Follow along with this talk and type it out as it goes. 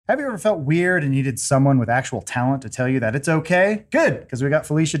Have you ever felt weird and needed someone with actual talent to tell you that it's okay? Good, because we got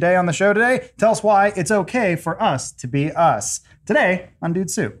Felicia Day on the show today. Tell us why it's okay for us to be us. Today on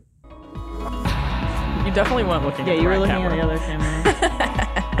Dude Soup. You definitely weren't looking at the you were right looking camera. at the other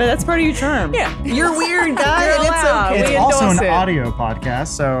camera. But that's part of your charm. Yeah. You're weird, guy, and it's okay. It's We also endorse an it. audio podcast,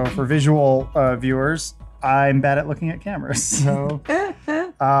 so for visual viewers, I'm bad at looking at cameras. So,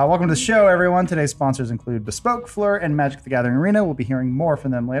 welcome to the show, everyone. Today's sponsors include Bespoke, Fleur, and Magic the Gathering Arena. We'll be hearing more from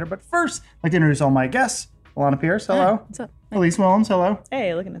them later. But first, I'd like to introduce all my guests. Alana Pierce, hello. What's up? Elise Willems, hello.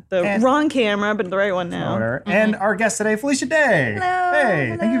 Hey, looking at the And- wrong camera, but the right one now. And our guest today, Felicia Day. Hello.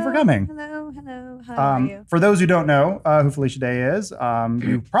 Hey, thank you for coming. Hello. How are you? For those who don't know who Felicia Day is,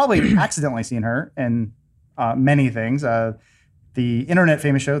 you've probably accidentally seen her in many things. The internet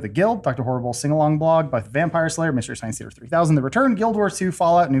famous show, The Guild, Dr. Horrible sing-along blog, Buffy the Vampire Slayer, Mystery Science Theater 3000, The Return, Guild Wars 2,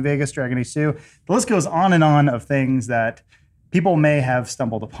 Fallout, New Vegas, Dragon Age 2. The list goes on and on of things that people may have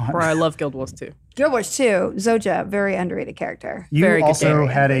stumbled upon. Or I love Guild Wars 2. Guild Wars 2, Zoja, very underrated character. You Very good also game.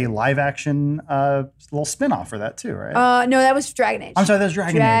 had a live-action little spin-off for that too, right? No, that was Dragon Age. I'm sorry, that was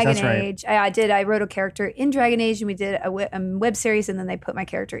Dragon Age. That's right. Age. I did. I wrote a character in Dragon Age, and we did a web series, and then they put my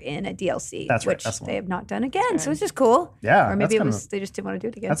character in a DLC, That's right, which that's the one. they have not done again. So it's just cool. Yeah, Or that's maybe it kind was of they just didn't want to do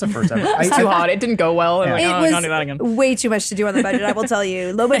it again. That's the first ever. It's too hard. It didn't go well. And Yeah. like, It oh, I can't do that again. was way too much to do on the budget, I will tell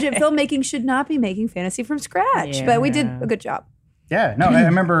you. Low budget filmmaking should not be making fantasy from scratch, but we did a good job. Yeah, no, I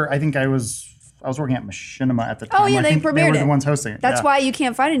remember. I think I was working at Machinima at the time. Oh, yeah, I they think premiered They were the it. ones hosting it. That's yeah. why you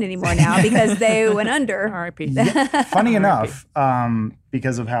can't find it anymore now because they went under. R.I.P. Funny enough,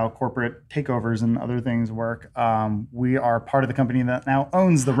 because of how corporate takeovers and other things work, we are part of the company that now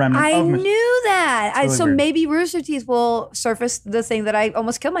owns the remnant I of knew that. really So weird. maybe Rooster Teeth will surface the thing that I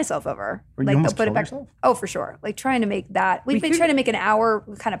almost killed myself over. You Like almost they'll put it killed back. yourself? Oh, for sure. Like trying to make that. We've been trying to make an hour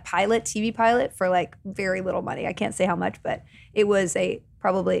kind of TV pilot for like very little money. I can't say how much, but it was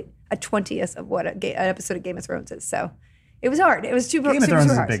probably a 20th of what an episode of Game of Thrones is. So it was hard. It was Game of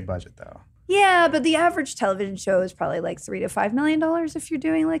Thrones is a big budget, though. Yeah, but the average television show is probably like $3 to $5 million if you're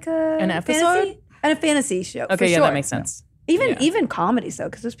doing like An episode? fantasy, and a fantasy show. Okay, for yeah, sure. that makes sense. Even comedies though,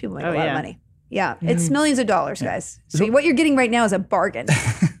 because those people make a lot of yeah. money. Yeah, it's millions of dollars, guys. So what you're getting right now is a bargain.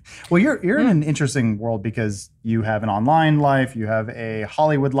 Well, you're in an interesting world because you have an online life, you have a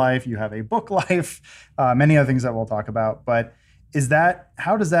Hollywood life, you have a book life, many other things that we'll talk about. But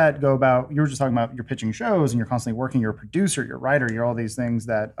how does that go about? You were just talking about you're pitching shows and you're constantly working. You're a producer, you're a writer, you're all these things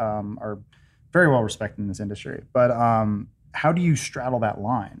that are very well respected in this industry. But how do you straddle that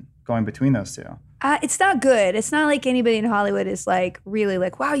line going between those two? It's not good. It's not like anybody in Hollywood is like really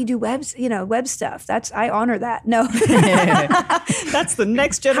like, wow, you do web stuff. I honor that. No, That's the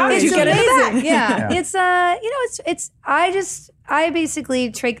next generation. it's amazing. Yeah. Yeah. It's I basically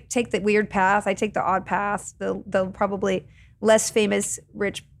take the weird path. I take the odd path, the probably less famous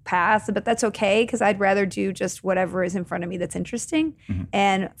rich path, but that's okay because I'd rather do just whatever is in front of me that's interesting.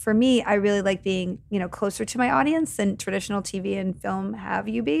 And for me, I really like being, closer to my audience than traditional TV and film have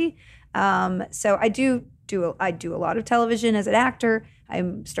you be. So I do a lot of television as an actor.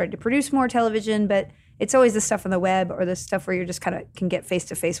 I'm starting to produce more television, but it's always the stuff on the web or the stuff where you just kind of can get face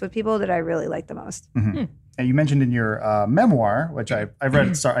to face with people that I really like the most. And you mentioned in your memoir, which I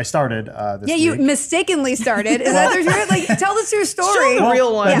read, I started this Yeah, week. you mistakenly started. Is that tell us your story? Show the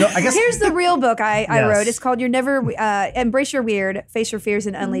real one. Yeah. No, I guess- Here's the real book I Yes. wrote. It's called Embrace Your Weird, Face Your Fears,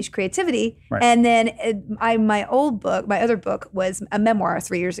 and Unleash Creativity. Right. And then my other book was a memoir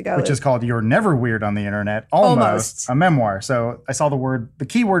 3 years ago. Which is called You're Never Weird on the Internet. Almost. A memoir. So I saw the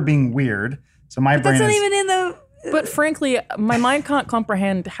key word being weird. So my But brain that's not is... even in the... But frankly, my mind can't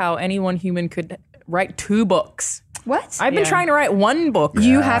comprehend how anyone human could write 2 books. What? I've been trying to write 1 book.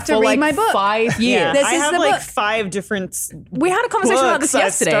 You have to for read like my book. 5 years. Yeah, This I is have the like book. 5 different. We had a conversation about this books I've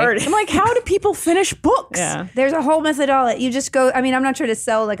yesterday. started. I'm like, how do people finish books? Yeah. There's a whole methodology. You just go, I'm not trying to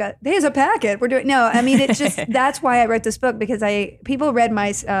sell like here's a packet. It's just, that's why I wrote this book because people read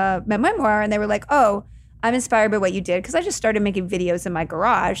my memoir and they were like, oh, I'm inspired by what you did because I just started making videos in my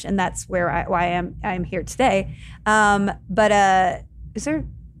garage and that's why I'm here today. Is there?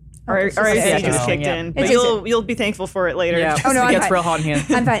 Our it's just AC like- just Oh, kicked yeah. in, It's but just- you'll be thankful for it later. Yeah. Oh, no, it I'm gets fine. real hot in here.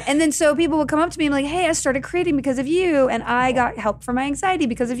 I'm fine. And then so people would come up to me and be like, hey, I started creating because of you. And I got help for my anxiety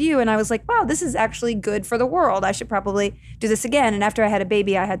because of you. And I was like, wow, this is actually good for the world. I should probably do this again. And after I had a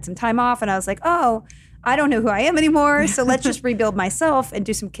baby, I had some time off. And I was like, oh, I don't know who I am anymore. So let's just rebuild myself and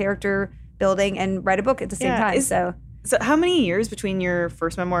do some character building and write a book at the same Yeah, time. So how many years between your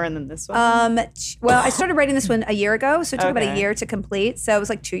first memoir and then this one? Well, I started writing this one a year ago, so it took about a Okay. year to complete. So it was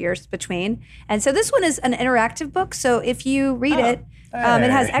like 2 years between. And so this one is an interactive book. So if you read it,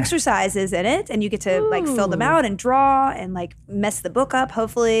 It has Hey. exercises in it, and you get to like fill them out and draw and like mess the book up.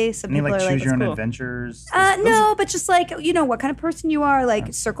 Hopefully, some Any people like are choose like, your own cool. adventures? no, but just like what kind of person you are.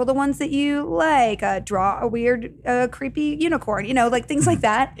 Like circle the ones that you like. Draw a weird, creepy unicorn. Like things like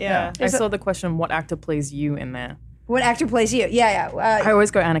that. Yeah. I saw the question, what actor plays you in there? What actor plays you? Yeah. I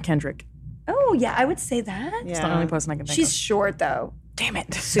always go Anna Kendrick. Oh yeah, I would say that. It's the only person I can think She's of. short though. Damn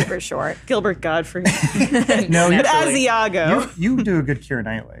it. Super short. Gilbert Godfrey. No, you, As Iago. you do a good Keira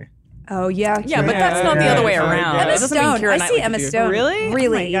Knightley. Oh yeah. Yeah, but Keira. that's not the Yeah, other way yeah, around. yeah. That Emma doesn't mean Stone. Keira I Knightley see Emma could do it. Stone Really?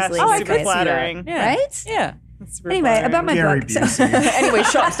 really Oh my gosh, easily. that's in super good place. flattering. Yeah. Right? Yeah. That's super Anyway, flattering. about my Gary book. Busey. Anyway,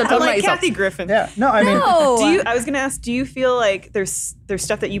 stop I talking about like yourself. Kathy Griffin. Yeah. No, I mean, No. I was gonna ask, do you feel like there's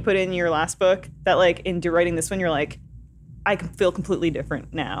stuff that you put in your last book that like in writing this one you're like, I can feel completely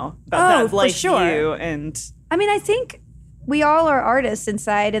different now about Oh, that for like sure. you and I mean, I think we all are artists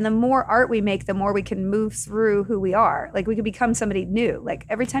inside, and the more art we make, the more we can move through who we are. Like we can become somebody new. Like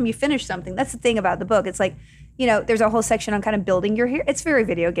every time you finish something, that's the thing about the book. It's like, there's a whole section on kind of building your hero. It's very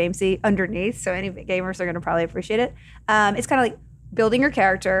video gamesy underneath, so any gamers are going to probably appreciate it. It's kind of like building your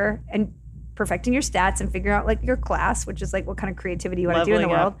character and perfecting your stats and figuring out like your class, which is like what kind of creativity you want to do in the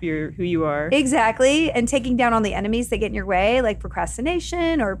leveling world. up who you are. Exactly. And taking down all the enemies that get in your way, like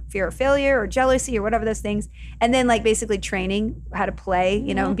procrastination or fear of failure or jealousy or whatever those things. And then like basically training how to play,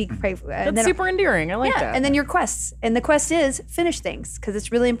 and be That's and then, super endearing. I like that. and then your quests. And the quest is finish things because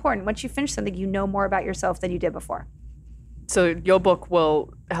it's really important. Once you finish something, you know more about yourself than you did before. So your book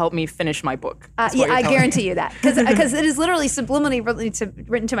will help me finish my book. That's what Yeah, you're I telling me. guarantee you that because it is literally subliminally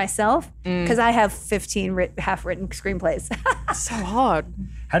written to myself because I have 15 half-written screenplays. So hard.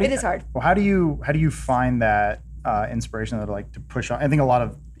 how do you, it is hard. Well, how do you find that inspiration that like to push on? I think a lot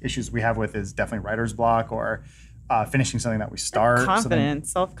of issues we have with is definitely writer's block or finishing something that we start.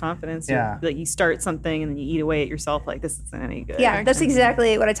 Confidence, self-confidence. Yeah. Like you start something and then you eat away at yourself like this isn't any good. Yeah, that's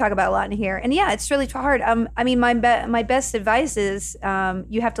exactly what I talk about a lot in here. And yeah, it's really hard. I mean, my best advice is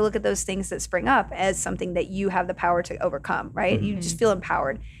you have to look at those things that spring up as something that you have the power to overcome, right? You just feel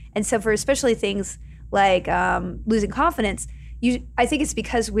empowered. And so for especially things like losing confidence, I think it's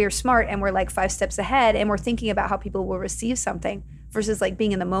because we're smart and we're like 5 steps ahead and we're thinking about how people will receive something versus like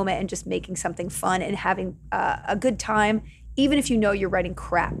being in the moment and just making something fun and having a good time, even if you know you're writing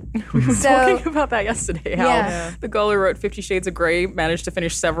crap. Talking about that yesterday, how Yeah. the girl who wrote 50 Shades of Grey managed to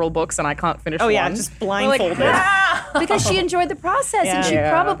finish several books and I can't finish Oh one. yeah, just We're like, blindfolded. because she enjoyed the process and she Yeah.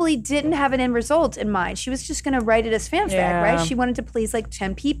 probably didn't have an end result in mind. She was just going to write it as fanfic, Yeah. right? She wanted to please like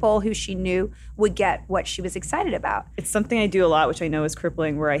 10 people who she knew would get what she was excited about. It's something I do a lot, which I know is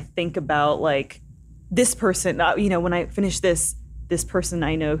crippling, where I think about like this person, when I finish this person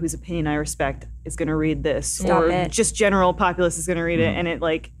I know whose opinion I respect is going to read this, Stop or it. just general populace is going to read it, and it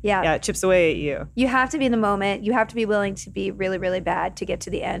like it chips away at you. You have to be in the moment. You have to be willing to be really, really bad to get to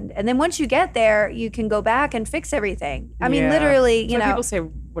the end. And then once you get there, you can go back and fix everything. I mean, Yeah. literally, So people say,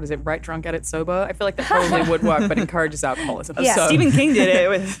 what is it, write drunk, edit sober? I feel like that probably would work, but encourages alcoholism. Yeah. So, Stephen King did it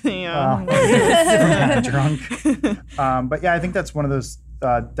with Kind of drunk. But yeah, I think that's one of those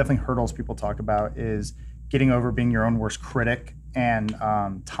definitely hurdles people talk about is getting over being your own worst critic and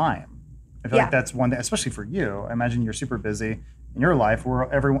time. I feel Yeah. like that's one thing, especially for you. I imagine you're super busy in your life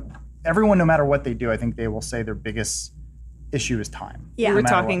where everyone, no matter what they do, I think they will say their biggest issue is time. Yeah. we No were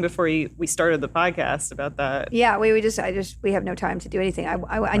matter talking what. before we started the podcast about that. Yeah, we have no time to do anything.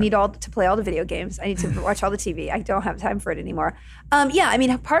 I need to play all the video games. I need to watch all the TV. I don't have time for it anymore. Yeah, I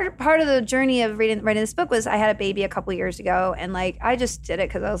mean, part of the journey of writing this book was I had a baby a couple years ago, and like I just did it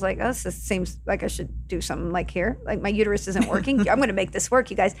because I was like, oh, this seems like I should do something like here. Like my uterus isn't working. I'm going to make this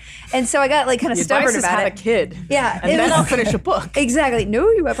work, you guys. And so I got like kind of the stubborn advice is about have it. a kid. Yeah, And it then was- I'll finish a book. Exactly. No,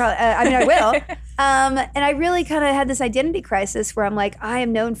 you will probably. I mean, I will. And I really kind of had this identity crisis where I'm like, I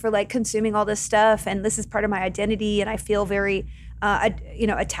am known for like consuming all this stuff, and this is part of my identity, and I feel very,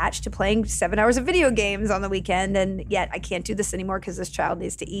 attached to playing 7 hours of video games on the weekend, and yet I can't do this anymore because this child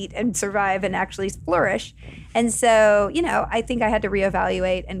needs to eat and survive and actually flourish. And so, I think I had to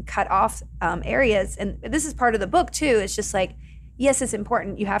reevaluate and cut off areas, and this is part of the book too. It's just like, yes, it's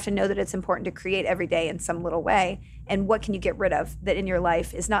important. You have to know that it's important to create every day in some little way. And what can you get rid of that in your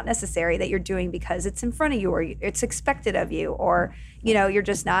life is not necessary that you're doing because it's in front of you or it's expected of you, or, you're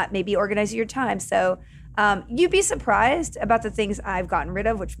just not maybe organizing your time. So you'd be surprised about the things I've gotten rid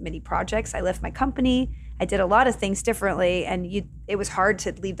of, which many projects. I left my company. I did a lot of things differently, and it was hard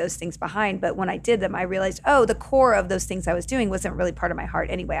to leave those things behind. But when I did them, I realized, the core of those things I was doing wasn't really part of my heart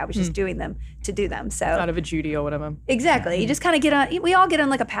anyway. I was just doing them to do them. So Out of a duty or whatever. exactly, you just kind of we all get on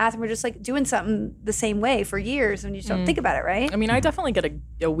like a path, and we're just like doing something the same way for years, and you just don't think about it, right? I mean, I definitely get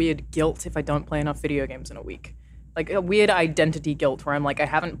a weird guilt if I don't play enough video games in a week. like a weird identity guilt where I'm like, I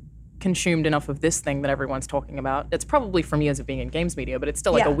haven't consumed enough of this thing that everyone's talking about. It's probably from years of being in games media, but it's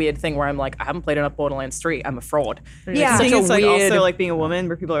still like Yeah. a weird thing where I'm like, I haven't played enough Borderlands 3. I'm a fraud. Yeah. I think Such a it's like weird- also like being a woman,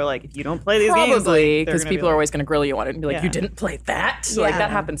 where people are like, if you don't play these games, Probably like, because people are always going to grill you on it and be like, Yeah. "You didn't play that." So, like Yeah.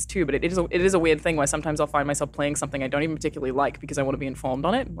 that happens too. But it is a weird thing where sometimes I'll find myself playing something I don't even particularly like because I want to be informed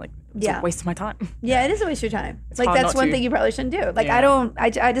on it. Like, it's Yeah. a waste of my time. Yeah, it is a waste of your time. Like hard that's not one to. thing you probably shouldn't do. Like Yeah.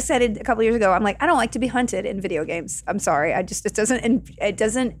 I decided a couple years ago. I'm like, I don't like to be hunted in video games. I'm sorry. It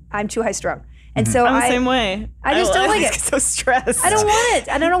doesn't. I'm too high strung. And so I'm the same way. I just don't like get it. so stressed. I don't want it.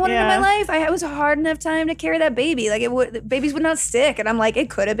 I don't want it in my Yeah. life. It was a hard enough time to carry that baby. Like babies would not stick. And I'm like, it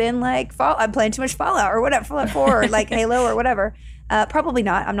could have been like I'm playing too much Fallout or whatever, Fallout 4 or like Halo or whatever. Probably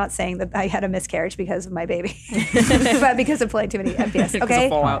not. I'm not saying that I had a miscarriage because of my baby, but because of playing too many FPS. of Okay,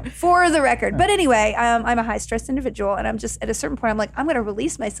 Fallout. for the record. But anyway, I'm a high stress individual, and I'm just at a certain point, I'm like, I'm going to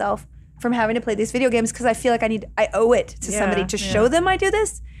release myself from having to play these video games because I feel like I owe it to somebody to show them I do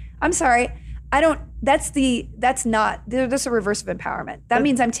this. I'm sorry. I don't. That's not. There's a reverse of empowerment. That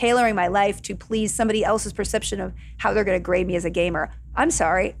means I'm tailoring my life to please somebody else's perception of how they're going to grade me as a gamer. I'm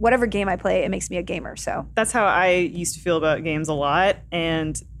sorry. Whatever game I play, it makes me a gamer. So That's how I used to feel about games a lot.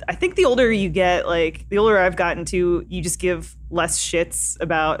 And I think the older you get, like the older I've gotten to, you just give less shits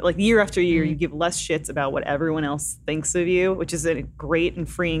about, like year after year, you give less shits about what everyone else thinks of you, which is a great and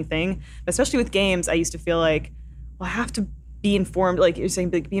freeing thing. But especially with games, I used to feel like, well, I have to be informed, like you're saying,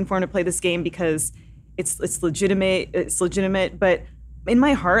 be informed to play this game because it's legitimate. But in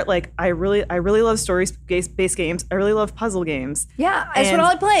my heart, like I really love story-based games. I really love puzzle games. yeah, that's what And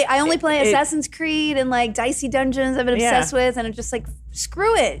I play. I only play it- Assassin's Creed and like dicey dungeons. I've been obsessed with, and I'm just like,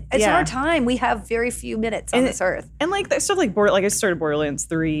 screw it. It's Yeah. our time. We have very few minutes on this earth. And like that stuff like I started Borderlands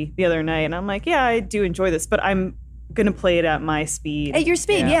 3 the other night, and I'm like, yeah, I do enjoy this, but I'm gonna play it at my speed. At your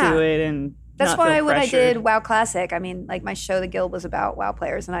speed, yeah. Do it and That's not why feel when I pressured. did WoW Classic, I mean, like my show, The Guild, was about WoW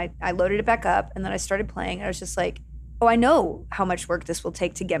players, and I loaded it back up, and then I started playing, and I was just like, oh, I know how much work this will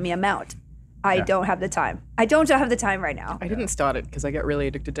take to get me a mount. I don't have the time. I don't have the time right now. I didn't start it because I get really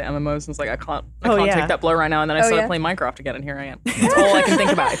addicted to MMOs and it's like I can't yeah. take that blow right now. And then I started yeah? playing Minecraft again, and here I am. It's all I can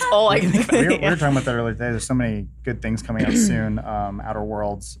think about. It's all I can think about. We were talking about that earlier today. There's so many good things coming out soon. Outer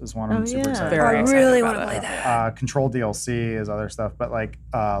Worlds is one I'm super excited Very I about. excited really about want to that. play that. Control DLC is other stuff, but like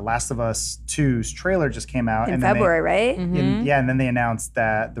Last of Us 2's trailer just came out In and then February, right? and then they announced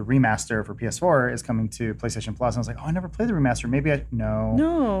that the remaster for PS4 is coming to PlayStation Plus. And I was like, oh, I never played the remaster. Maybe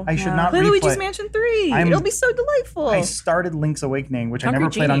No. I should not Play replay. Luigi's Mansion 3. It'll be so delightful. I started Link's Awakening, which I Concrete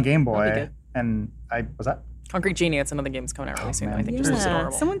never played on Genie. Game That'd be Boy, good. and I was that. Concrete Genie, it's another game that's coming out really soon. man. I think just looks yeah,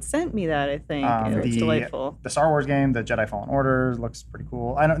 adorable. someone sent me that, I think. It looks delightful. The Star Wars game, the Jedi Fallen Order, looks pretty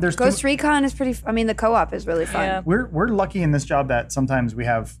cool. I know there's Ghost Recon is pretty. I mean, the co-op is really fun. Yeah. we're lucky in this job that sometimes we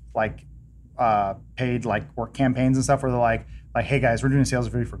have like paid like work campaigns and stuff where they're like, hey guys, we're doing a sales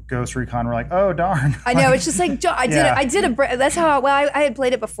review for Ghost Recon. We're like, oh darn. I know. It's just like I did. Yeah. I did that's how. I had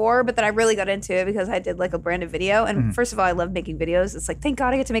played it before, but then I really got into it because I did like a branded video. And first of all, I love making videos. It's like, thank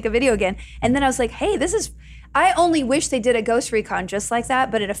God I get to make a video again. And then I was like, hey, this is. I only wish they did a Ghost Recon just like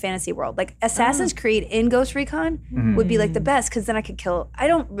that, but in a fantasy world. Like Assassin's Creed in Ghost Recon would be like the best because then I could kill. I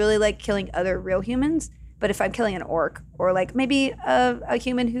don't really like killing other real humans, but if I'm killing an orc or like maybe a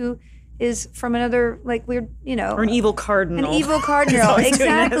human who is from another like weird, Or an evil cardinal. an evil cardinal,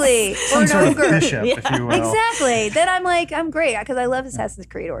 exactly, or Some an sort of ogre. bishop, if you will. Exactly. Then I'm like, I'm great because I love Assassin's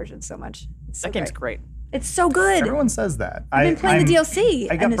Creed Origins so much. It's so That game's great. great. It's so good. Everyone says that. I've been playing the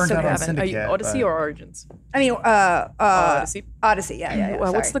DLC. I got and it's burnt so out good. on Are you Syndicate. Odyssey but- or Origins? I mean, Odyssey. Odyssey. Yeah.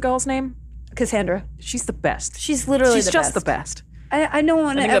 What's the girl's name? Cassandra? She's the best. She's literally She's the just best. the best. I don't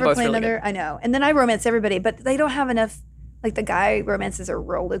want to I think they're ever both play really another. I know. And then I romance everybody, but they don't have enough. Like the guy romances are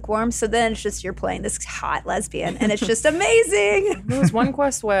real lukewarm. So then it's just you're playing this hot lesbian, and it's just amazing. There was one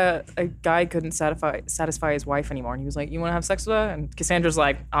quest where a guy couldn't satisfy his wife anymore, and he was like, "You want to have sex with her?" And Cassandra's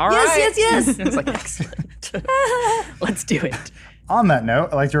like, "All right." Yes. And it's like, excellent. Let's do it. On that note,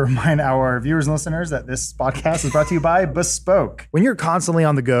 I'd like to remind our viewers and listeners that this podcast is brought to you by Bespoke. When you're constantly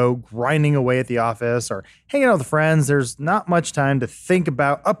on the go, grinding away at the office or hanging out with friends, there's not much time to think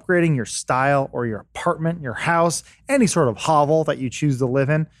about upgrading your style or your apartment, your house, any sort of hovel that you choose to live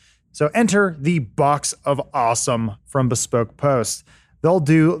in. So enter the Box of Awesome from Bespoke Post. They'll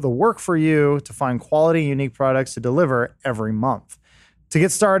do the work for you to find quality, unique products to deliver every month. To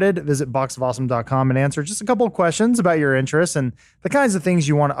get started, visit boxofawesome.com and answer just a couple of questions about your interests and the kinds of things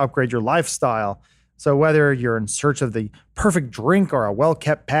you want to upgrade your lifestyle. So whether you're in search of the perfect drink or a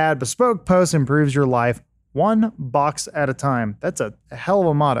well-kept pad, Bespoke Post improves your life one box at a time. That's a hell of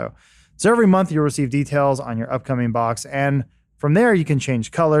a motto. So every month you'll receive details on your upcoming box. And From there, you can change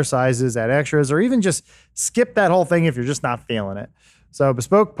color, sizes, add extras, or even just skip that whole thing if you're just not feeling it. So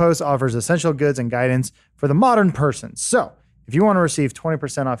Bespoke Post offers essential goods and guidance for the modern person. So if you want to receive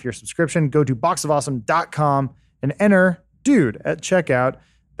 20% off your subscription, go to boxofawesome.com and enter DUDE at checkout.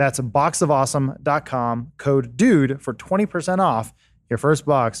 That's boxofawesome.com, code DUDE for 20% off your first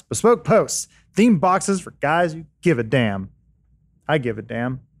box. Bespoke Posts, themed boxes for guys who give a damn. I give a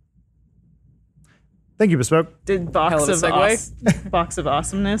damn. Thank you, Bespoke. Did Hell of a segue. Box of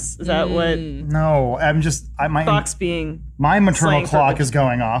Awesomeness? Is that what? No, my Box being my maternal slang clock for- is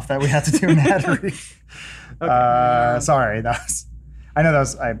going off that we have to do an ad read. Sorry,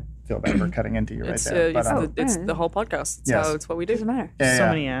 I feel bad for cutting into you right It's, there. But, it's the whole podcast. Yes. It's what we do. Doesn't matter. yeah, so yeah.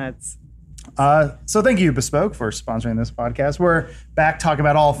 many ads. So thank you, Bespoke, for sponsoring this podcast. We're back talking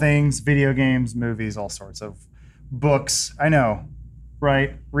about all things video games, movies, all sorts of books. I know,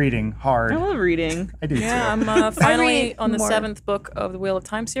 right? Reading hard. I love reading. I do Yeah, too. I'm finally read on the more. 7th book of the Wheel of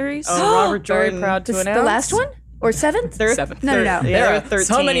Time series. Oh, Robert Very Jordan. proud to The announce. last one? Or 7th? Seventh. No. Yeah, There are 13.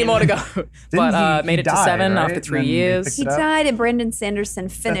 so many more to go. But he made it to die, 7 right? after 3 Then they years. picked He it up? died and Brandon Sanderson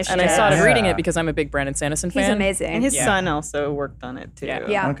finished And it. I started Yeah. reading it because I'm a big Brandon Sanderson fan. He's amazing. And his Yeah. son also worked on it too.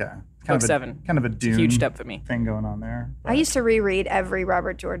 Yeah. Okay. Book 7. Kind of a Dune Huge step for me. thing going on there. I used to reread every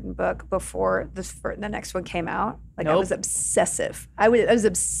Robert Jordan book before the next one came out. Like I Nope. was obsessive. I was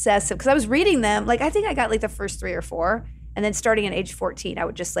obsessive because I was reading them. Like I think I got like the first 3 or 4, and then starting at age 14, I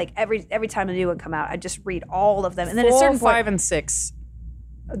would just like every time a new one come out, I'd just read all of them. And then at a 4, certain 5, point, and 6.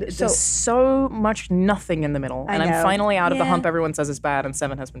 so There's so much nothing in the middle. I And I'm know. finally out of the Yeah. hump everyone says is bad, and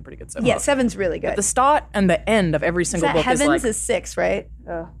 7 has been pretty good so yeah, far. 7's really good. The start and the end of every Is single that book Heavens is like... is 6, right?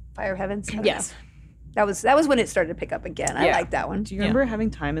 Fire of Heavens. I don't Yes. know. That was when it started to pick up again. I Yeah. like that one. Do you remember having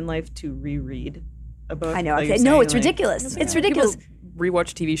time in life to reread a book? I know. Like Okay. you're No, saying, it's like- ridiculous. It's ridiculous. People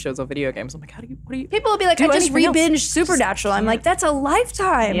rewatch TV shows or video games. I'm like, what do you... People will be like, Do I just anything else. re-binged Supernatural. I'm like, that's a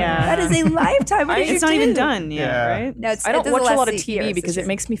lifetime. Yeah. That is a lifetime. What did you It's not even do? done yet, Yeah. right? No, it's, I don't it doesn't watch a last lot of 8 TV years because this it year.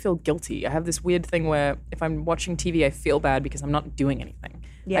 makes me feel guilty. I have this weird thing where if I'm watching TV, I feel bad because I'm not doing anything.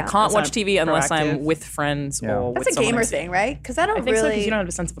 Yeah. I can't That's watch not TV unless I'm proactive. with friends Yeah. or That's with a someone gamer I see. thing, right? Because I don't I think so really. because you don't have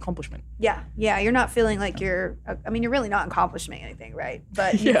a sense of accomplishment. Yeah, you're not feeling like you're. I mean, you're really not accomplishing anything, right?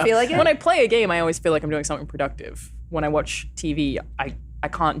 But you feel like it. When I play a game, I always feel like I'm doing something productive. When I watch TV, I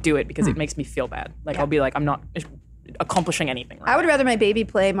can't do it because it makes me feel bad. Like I'll be like, I'm not accomplishing anything. Right I would rather my baby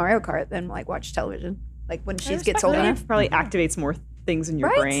play Mario Kart than like watch television. Like when she gets old enough. Probably activates more things in your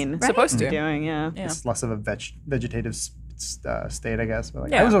Right, brain. right. supposed to. Doing, yeah. Yeah. It's less of a vegetative state, I guess. But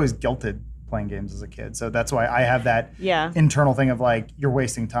like, I Yeah. was always guilted playing games as a kid, so that's why I have that Yeah. internal thing of like, you're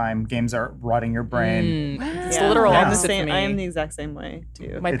wasting time. Games are rotting your brain. It's Yeah. the literal I'm the opposite same. for me. I am the exact same way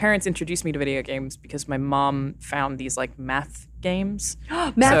too. My parents introduced me to video games because my mom found these like math games.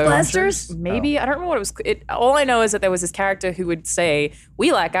 Math So- blasters. Maybe I don't remember what it was. All I know is that there was this character who would say,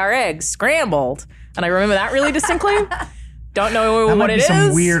 "We like our eggs scrambled," and I remember that really distinctly. Don't know That what might be it is.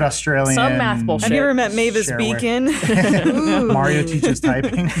 some weird Australian. Some math bullshit. Have you ever met Mavis Shareware. Beacon? Mario teaches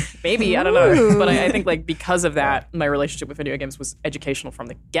typing. Maybe I don't know, but I think like because of that, my relationship with video games was educational from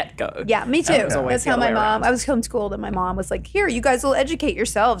the get go. Yeah, me too. was always That's the how other my way mom. around. I was homeschooled, and my mom was like, "Here, you guys will educate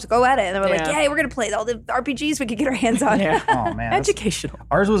yourselves. Go at it." And they were like, Yeah. "Yeah, we're gonna play all the RPGs we could get our hands on." Yeah. Oh man, that's- Educational.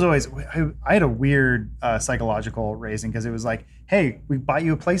 Ours was always. I had a weird psychological raising because it was like, hey, we bought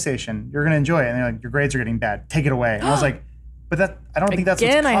you a PlayStation. You're gonna enjoy it, and they're like, your grades are getting bad. Take it away. And I was like, but that I don't think that's what's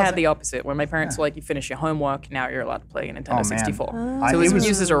Again, I had causing- the opposite, where my parents were like, "You finish your homework, now you're allowed to play a Nintendo Oh, man. 64." I- So it was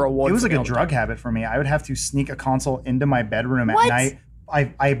used as a reward. It was for like me a all the drug time. habit for me. I would have to sneak a console into my bedroom at What? night.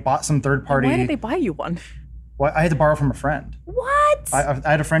 I bought some third party. Why did they buy you one? Well, I had to borrow from a friend. What? I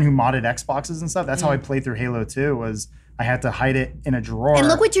had a friend who modded Xboxes and stuff. That's how I played through Halo 2. Was I had to hide it in a drawer. And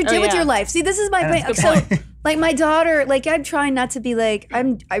look what you did with yeah. your life. See, this is my And point. it's So, good point. like my daughter, like I'm trying not to be like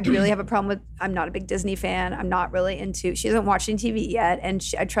I really have a problem with. I'm not a big Disney fan. I'm not really into. She isn't watching TV yet, and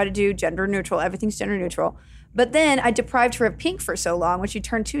I try to do gender neutral. Everything's gender neutral. But then I deprived her of pink for so long. When she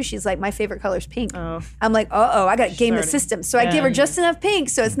turned 2, she's like, my favorite color is pink. Oh. I'm like, I got to game the Started. system. So I give her just enough pink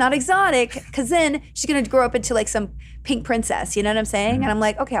so it's not exotic, because then she's going to grow up into like some pink princess. You know what I'm saying? And I'm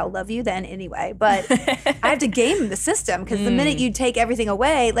like, okay, I'll love you then anyway. But I have to game the system, because the minute you take everything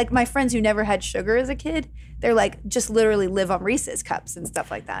away, like my friends who never had sugar as a kid, they're like just literally live on Reese's cups and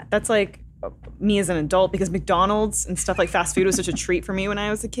stuff like that. That's like me as an adult, because McDonald's and stuff like fast food was such a treat for me when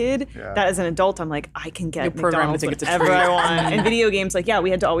I was a kid. Yeah. That as an adult, I'm like, I can get You're programmed McDonald's to think it's a whatever treat. I want. And video games, like, yeah, we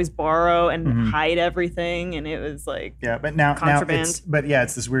had to always borrow and hide everything, and it was like, Yeah, but now Contraband. it's but yeah,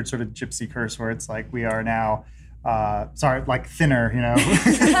 it's this weird sort of gypsy curse where it's like we are now sorry, like thinner,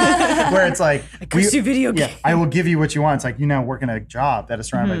 where it's like, video game. yeah, I will give you what you want. It's like, work in a job that is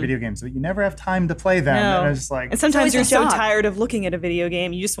surrounded by video games, but you never have time to play them. No. And it's just like, And sometimes you're so job. tired of looking at a video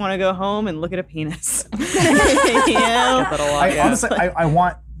game, you just want to go home and look at a penis. That a lot, yeah. honestly, I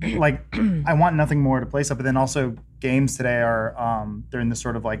want I want nothing more to play stuff, but then also games today are they're in this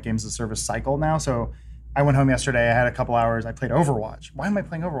sort of like games as a service cycle now. So I went home yesterday, I had a couple hours, I played Overwatch. Why am I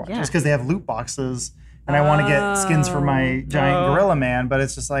playing Overwatch? Yeah. Just because they have loot boxes and I want to get skins for my giant gorilla man, but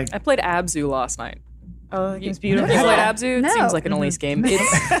it's just like, I played Abzu last night. Oh, that game's You beautiful. played Abzu? It No. seems like an Elise game. It's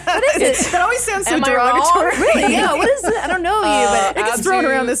What is it? That always sounds so Am I wrong? derogatory. Really? Yeah. What is it? I don't know you, but It gets thrown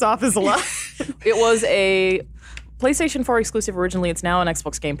around this office a lot. It was a PlayStation 4 exclusive originally. It's now on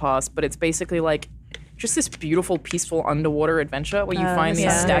Xbox Game Pass, but it's basically like just this beautiful, peaceful underwater adventure where you find these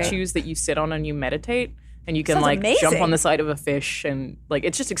yeah. statues that you sit on and you meditate, and you can Sounds like jump amazing. on the side of a fish, and like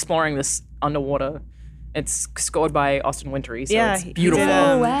it's just exploring this underwater. It's scored by Austin Wintory, so Yeah, it's he beautiful. did,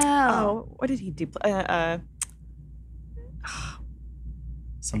 oh wow. Oh, what did he do?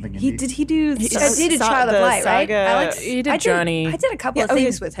 something He indie. did Child of Light, right? saga. Alex? He did I Journey. I did a couple Yeah, of oh,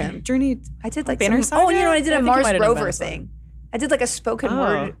 things yeah, with him. Journey. I did like Banner some, oh, Saga? I did I a think you Mars might have done Rover Banner Saga. thing. I did like a spoken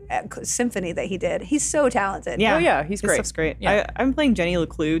word symphony that he did. He's so talented. Yeah, Oh, yeah, he's His great. stuff's great. Yeah. I'm playing Jenny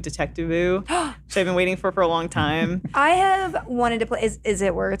LeClue, Detective Boo, which I've been waiting for a long time. I have wanted to play. Is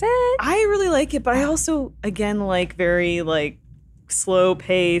it worth it? I really like it, but I also, again, like very like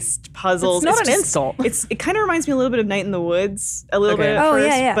slow-paced puzzles. It's not an just- insult. It kind of reminds me a little bit of Night in the Woods, a little Okay. bit at Oh, first,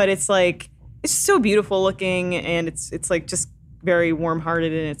 yeah, yeah. but it's like it's just so beautiful looking, and it's like just very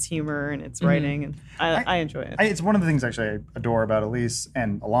warm-hearted in its humor and its writing, and I enjoy it. It's one of the things actually I adore about Elise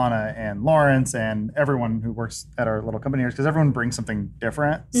and Alana and Lawrence and everyone who works at our little company here, because everyone brings something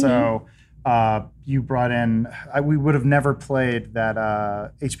different. So you brought in, we would have never played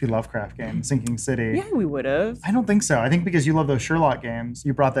that H.P. Lovecraft game, Sinking City. Yeah, we would have. I don't think so. I think because you love those Sherlock games,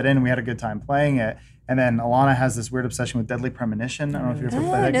 you brought that in and we had a good time playing it. And then Alana has this weird obsession with Deadly Premonition. I don't know if you ever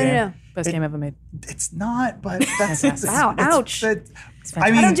played that game. No. Best game ever made. It's not, but that's Wow, ouch. I mean,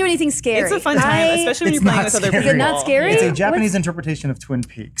 I don't do anything scary. It's a fun time, especially when It's you're playing not with other scary. people. Is it not scary? it's a What's- Japanese interpretation of Twin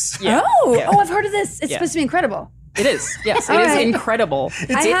Peaks. Yeah. Oh, I've heard of this. It's Yeah. supposed to be incredible. It is. Yes, it All is right. incredible.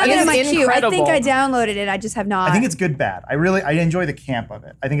 I have it in my queue. I think I incredible. downloaded it. I just have not. I think it's good bad. I enjoy the camp of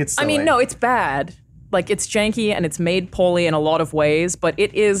it. I think it's I mean, silly. no, it's bad. Like it's janky and it's made poorly in a lot of ways, but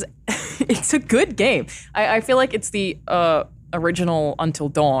it is. It's a good game. I feel like it's the original Until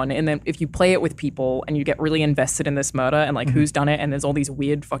Dawn, and then if you play it with people and you get really invested in this murder and like who's done it, and there's all these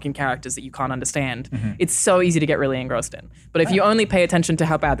weird fucking characters that you can't understand, it's so easy to get really engrossed in. But if you only pay attention to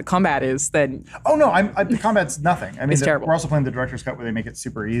how bad the combat is, then Oh no, the combat's nothing. I mean, It's terrible. we're also playing the director's cut where they make it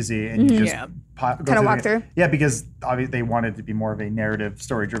super easy and you just Yeah. kinda walk through. Yeah, because obviously they wanted to be more of a narrative,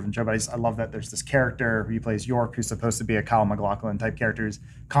 story-driven show. But I love that there's this character who plays York, who's supposed to be a Kyle MacLachlan type character, who's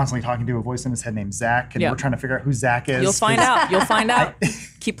constantly talking to a voice in his head named Zach, and Yeah. we're trying to figure out who Zach is. you'll find out. You'll find out.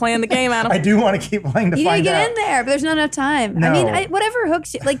 Keep playing the game, Adam. I do want to keep playing to you need to find get out. in there, but there's not enough time. I No. mean, whatever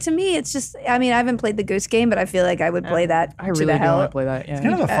hooks you. Like to me, it's just. I mean, I haven't played the Goose Game, but I feel like I would play that. I to really the do hell. want to play that. Yeah.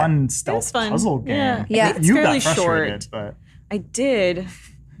 Kind of a fun stealth fun. puzzle game. Yeah. Yeah. It's You fairly got frustrated, short. but I did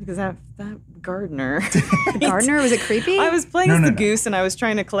because that gardener. Gardener, was it creepy? I was playing No, as no, the no. goose, and I was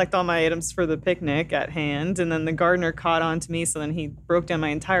trying to collect all my items for the picnic at hand, and then the gardener caught on to me, so then he broke down my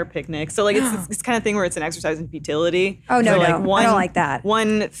entire picnic. So like it's this kind of thing where it's an exercise in futility. Oh, no, so, no. like, I don't like that.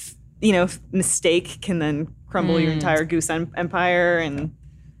 One, mistake can then crumble your entire goose empire, and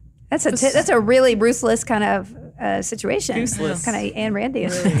that's a really ruthless kind of situation. Gooseless. Kind of Anne Randy.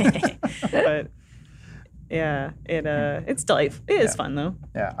 but yeah, it's delightful. It is fun though.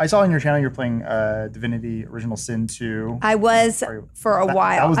 yeah. I saw on your channel you're playing Divinity Original Sin 2. I was for a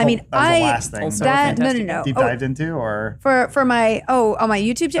while. That was I mean, that was the last thing Also that that no, fantastic. no. deep Oh, dived into, or for my on my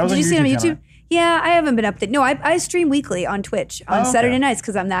YouTube channel. was Did on you see it on your my YouTube YouTube? Yeah, I haven't been updated. No, I stream weekly on Twitch on Oh, okay. Saturday nights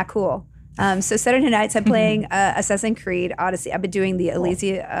because I'm that cool. So Saturday nights I'm playing Assassin's Creed Odyssey. I've been doing the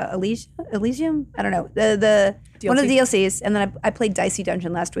Elysium. I don't know the one of the DLCs, and then I played Dicey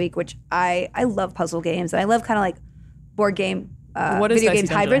Dungeon last week, which I love puzzle games and I love kind of like board game. What is video Dicey games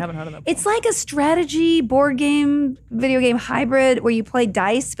Dungeon? I hybrid. haven't heard of that It's like a strategy board game, video game hybrid where you play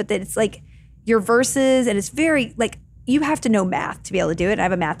dice, but then it's like your verses, and it's very like you have to know math to be able to do it. I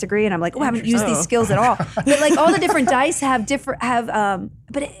have a math degree, and I'm like, I haven't used these skills at all. But like all the different dice have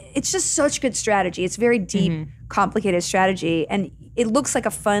but it's just such good strategy. It's very deep, complicated strategy, and it looks like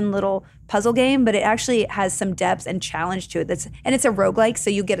a fun little puzzle game, but it actually has some depth and challenge to it. And it's a roguelike, so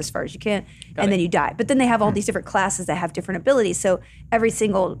you get as far as you can, and then you die. But then they have all these different classes that have different abilities. So every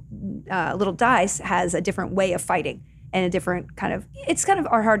single little dice has a different way of fighting. and a different kind of. It's kind of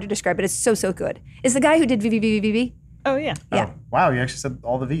hard to describe, but it's so good. Is the guy who did VVVVV? Oh yeah. Yeah. Oh, wow, you actually said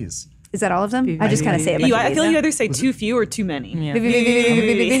all the V's. Is that all of them? I just kind of say a bunch of I V's. feel you either say too few or too many. Yeah.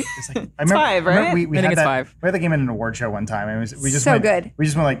 VVVVVVV. It's like, I It's five, right? I remember we I think had it's that, 5. We had that game at an award show one time, and we just So went, good. We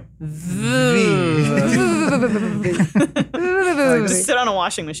just went like Just sit on a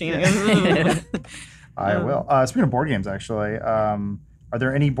washing machine. I will. Speaking of board games, actually, are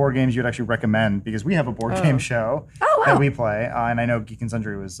there any board games you'd actually recommend? Because we have a board game show that we play, and I know Geek and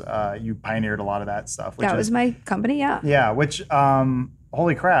Sundry was you pioneered a lot of that stuff. Which That was my company, yeah. Yeah, which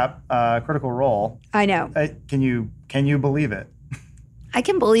holy crap, Critical Role. I know. Can you believe it? I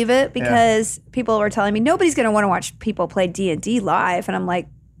can believe it because people were telling me nobody's going to want to watch people play D&D live, and I'm like,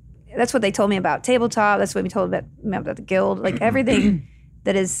 that's what they told me about tabletop. That's what we told me about the guild. Like everything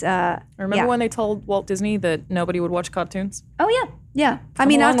that is. Remember when they told Walt Disney that nobody would watch cartoons? Oh yeah. I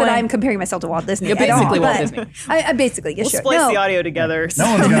mean, a long not that way. I'm comparing myself to Walt Disney. You're at all, basically Walt but Disney. I basically We'll sure. splice No. the audio together.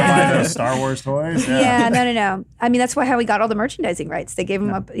 No one's gonna buy those Star Wars toys. Yeah, no. I mean, that's how we got all the merchandising rights. They gave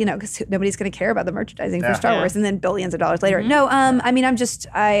them up, because nobody's going to care about the merchandising Yeah. for Star Yeah. Wars, and then billions of dollars later. No, I mean,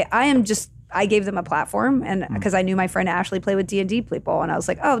 I gave them a platform, and because I knew my friend Ashley played with D&D people, and I was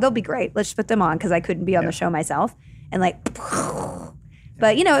like, oh, they'll be great. Let's just put them on because I couldn't be on the show myself, and like,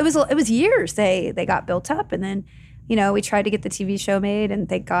 but it was years they got built up, and then. We tried to get the TV show made, and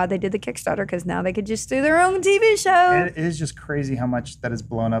thank God they did the Kickstarter because now they could just do their own TV show. It is just crazy how much that has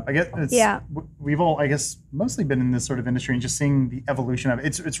blown up. I guess we've all, I guess, mostly been in this sort of industry and just seeing the evolution of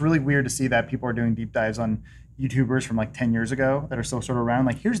it. It's really weird to see that people are doing deep dives on YouTubers from like 10 years ago that are still sort of around.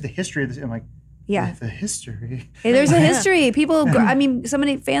 Like, here's the history of this. I'm like, Yeah. the history. Hey, there's a history. People, I mean, so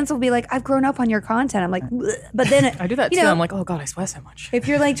many fans will be like, I've grown up on your content. I'm like, "Bleh." But then I do that too. I'm like, oh God, I swear so much. if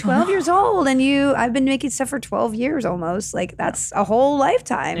you're like 12 years old and I've been making stuff for 12 years almost, like that's a whole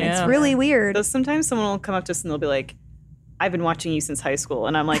lifetime. It's Yeah. really weird. So sometimes someone will come up to us and they'll be like, I've been watching you since high school.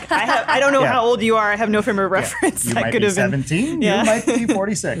 And I'm like, I don't know how old you are. I have no frame of reference. You I might could be have been. 17. Yeah. You might be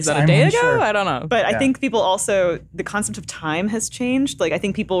 46. Is that a I'm day unsure. ago? I don't know. But I think people also, the concept of time has changed. Like, I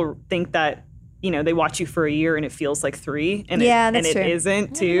think people think that, they watch you for a year and it feels like 3. And that's it true.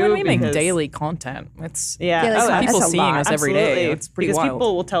 isn't, too. when we make because- daily content, it's Yeah. Yeah, that's not- people that's a seeing lot. us every day. Absolutely. It's pretty because wild.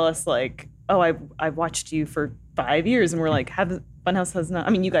 people will tell us like, oh, I've watched you for 5 years. And we're like, Funhouse has not.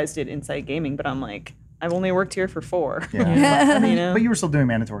 I mean, you guys did Inside Gaming, but I'm like, I've only worked here for 4. Yeah. But you were still doing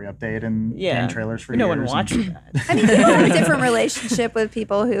mandatory update and game trailers for no years. one watched that. I mean, people have a different relationship with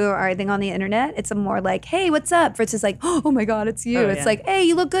people who are, I think, on the internet. It's a more like, hey, what's up? Versus like, oh my God, it's you. Oh, it's yeah. like, hey,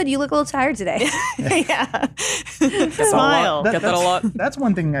 you look good. You look a little tired today. Yeah. Smile. Get that a lot. That's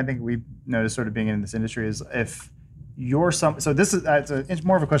one thing I think we've noticed sort of being in this industry is if you're so this is it's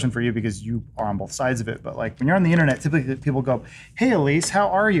more of a question for you because you are on both sides of it. But like when you're on the internet, typically people go, "Hey Elise, how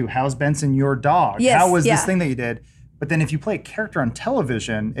are you? How's Benson, your dog? Yes, how was yeah. this thing that you did?" But then if you play a character on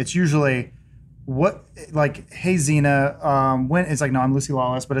television, it's usually hey Xena, when it's like, no, I'm Lucy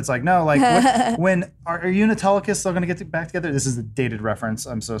Lawless, but it's like, no, like when are you and Atelicus still going to get back together? This is a dated reference.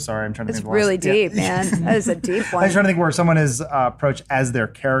 I'm so sorry. I'm trying to It's think of really the last- deep, man. That is a deep I'm trying one. to think where someone is approached as their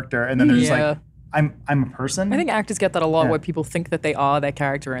character, and then they're just Yeah. like, I'm a person. I think actors get that a lot, where people think that they are their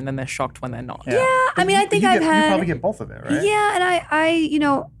character and then they're shocked when they're not. Yeah, I mean, I think you I've had. You probably get both of it, right? Yeah, and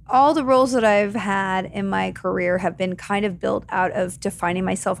I, all the roles that I've had in my career have been kind of built out of defining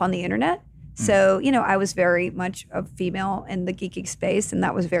myself on the internet. So, I was very much a female in the geeky space, and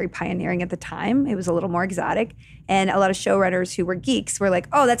that was very pioneering at the time. It was a little more exotic. And a lot of showrunners who were geeks were like,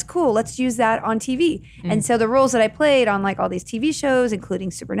 oh, that's cool. Let's use that on TV. And so the roles that I played on like all these TV shows, including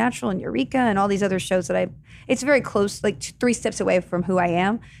Supernatural and Eureka and all these other shows it's very close, like 3 steps away from who I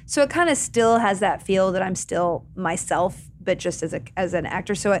am. So it kind of still has that feel that I'm still myself, but just as an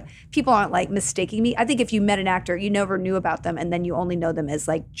actor. So people aren't like mistaking me. I think if you met an actor, you never knew about them, and then you only know them as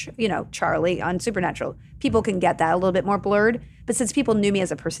like, Charlie on Supernatural. People can get that a little bit more blurred. But since people knew me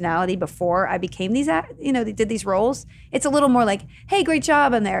as a personality before I became they did these roles, it's a little more like, hey, great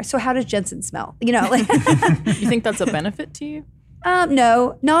job in there. So how does Jensen smell? Like. You think that's a benefit to you?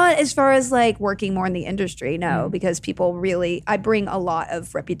 No, not as far as like working more in the industry. No, because people I bring a lot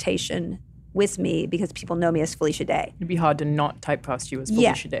of reputation with me because people know me as Felicia Day. It'd be hard to not typecast you as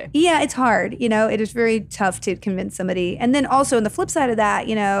Felicia Day. Yeah, it's hard. It is very tough to convince somebody. And then also on the flip side of that,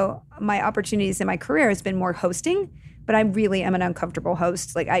 my opportunities in my career has been more hosting, but I really am an uncomfortable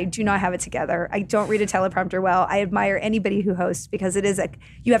host. Like I do not have it together. I don't read a teleprompter well. I admire anybody who hosts because it is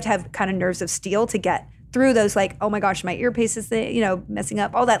you have to have kind of nerves of steel to get through those like, oh my gosh, my earpiece is messing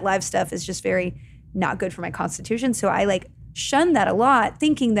up. All that live stuff is just very not good for my constitution. So I shun that a lot,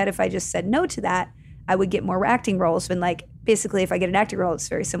 thinking that if I just said no to that, I would get more acting roles. And like basically, if I get an acting role, it's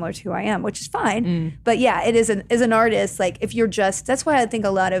very similar to who I am, which is fine. But yeah, it is as an artist. Like if you're just, that's why I think a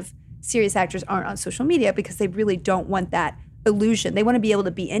lot of serious actors aren't on social media, because they really don't want that illusion. They want to be able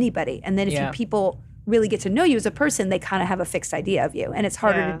to be anybody. And then if people really get to know you as a person, they kind of have a fixed idea of you, and it's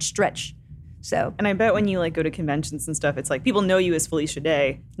harder to stretch. So, and I bet when you like go to conventions and stuff, it's like people know you as Felicia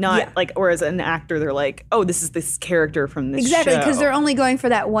Day, not like, or as an actor, they're like, oh, this is this character from this exactly, show. because they're only going for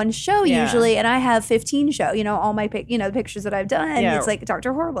that one show usually, and I have 15 show. You know, all my the pictures that I've done. It's like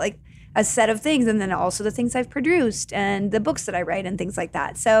Dr. Horrible, like a set of things, and then also the things I've produced and the books that I write and things like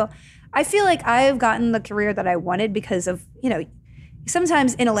that. So, I feel like I've gotten the career that I wanted because of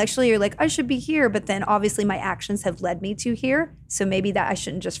sometimes intellectually you're like, I should be here, but then obviously my actions have led me to here. So maybe that I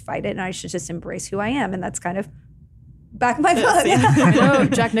shouldn't just fight it and I should just embrace who I am. And that's kind of back of my book. I know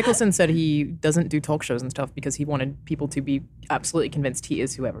Jack Nicholson said he doesn't do talk shows and stuff because he wanted people to be absolutely convinced he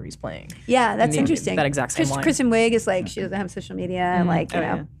is whoever he's playing. Yeah, that's interesting. That exact same line. Kristen Wiig is like, she doesn't have social media and like, you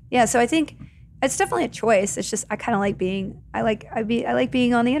know. Yeah, so I think it's definitely a choice. It's just I kind of like being I like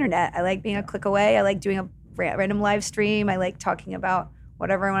being on the internet. I like being a click away. I like doing a random live stream. I like talking about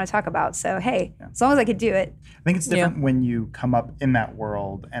whatever I want to talk about. So, hey, as long as I could do it. I think it's different when you come up in that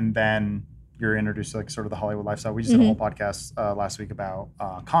world and then you're introduced to like sort of the Hollywood lifestyle. We just did a whole podcast last week about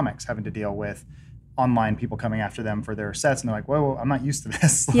comics having to deal with online people coming after them for their sets. And they're like, whoa, I'm not used to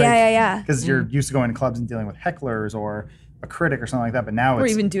this. Like, because you're used to going to clubs and dealing with hecklers or a critic or something like that, but now it's... Or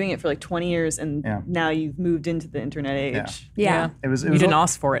even doing it for like 20 years and now you've moved into the internet age. Yeah. It was you didn't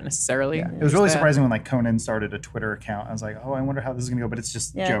ask for it necessarily. Yeah. It was really surprising when like Conan started a Twitter account. I was like, oh, I wonder how this is going to go, but it's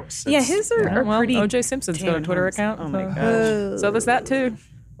just jokes. His are pretty... O.J. Simpson's got a Twitter account. Oh my gosh. So there's that too.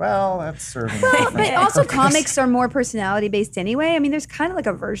 Well, that's serving. But also comics are more personality based anyway. I mean, there's kind of like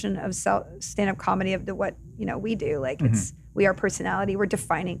a version of stand-up comedy of what, we do. Like we are personality.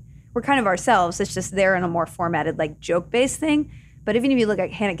 We're kind of ourselves. It's just they're in a more formatted, like joke-based thing. But even if you look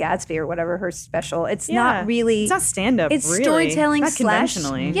at Hannah Gadsby or whatever, her special, it's not really... It's not stand-up, it's really. storytelling not slash...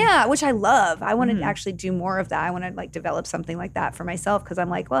 conventionally. Yeah, which I love. I want to actually do more of that. I want to like develop something like that for myself because I'm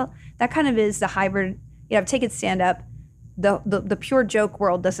like, well, that kind of is the hybrid... I've taken stand-up. The pure joke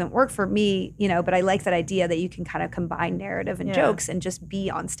world doesn't work for me, but I like that idea that you can kind of combine narrative and jokes and just be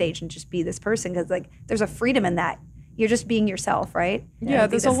on stage and just be this person because like there's a freedom in that. You're just being yourself, right? Yeah,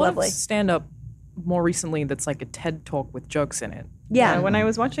 there's a lot of stand-up more recently that's like a TED Talk with jokes in it. Yeah. When I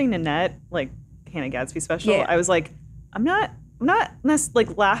was watching Nanette, like Hannah Gadsby special, I was like, I'm not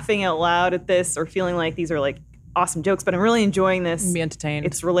like laughing out loud at this or feeling like these are like awesome jokes, but I'm really enjoying this. Be entertained.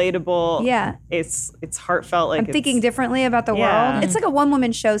 It's relatable. Yeah. It's heartfelt. Like I'm thinking differently about the world. It's like a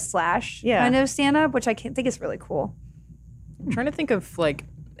one-woman show slash kind of stand-up, which I think is really cool. I'm trying to think of like,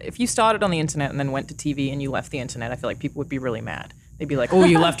 if you started on the internet and then went to TV and you left the internet, I feel like people would be really mad. They'd be like, oh,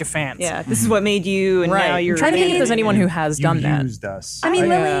 you left your fans. Yeah, this is what made you, and now you're... I'm trying to think if there's anyone who has done that. Used us. I mean,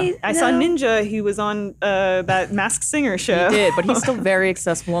 Lily... I saw Ninja, who was on that Masked Singer show. He did, but he's still very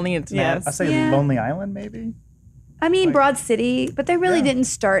accessible on the internet. Yes. I say Lonely Island, maybe? I mean, Broad City, but they really didn't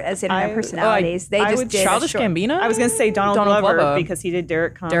start as internet personalities. They just did Childish Gambino? I was going to say Donald Glover because he did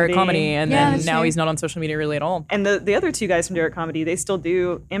Derek Comedy. And then now he's not on social media really at all. And the other two guys from Derek Comedy, they still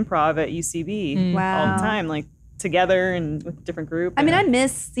do improv at UCB all the time, like together and with a different group. I mean, I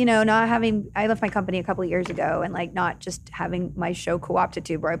miss, not having, I left my company a couple of years ago and like not just having my show co-opted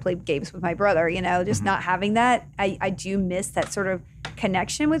to where I played games with my brother, just not having that. I do miss that sort of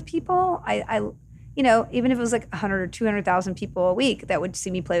connection with people. I even if it was like 100 or 200,000 people a week that would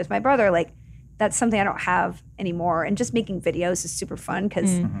see me play with my brother, like that's something I don't have anymore. And just making videos is super fun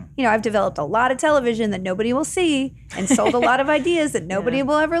because, I've developed a lot of television that nobody will see and sold a lot of ideas that nobody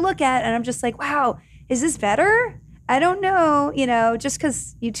will ever look at. And I'm just like, wow, is this better? I don't know. Just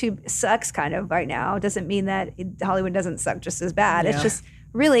because YouTube sucks kind of right now doesn't mean that Hollywood doesn't suck just as bad. It's just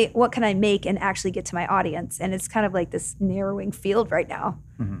really, what can I make and actually get to my audience? And it's kind of like this narrowing field right now.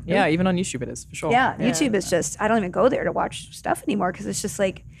 Mm-hmm. Yeah, even on YouTube it is, for sure. Yeah, YouTube is just, I don't even go there to watch stuff anymore because it's just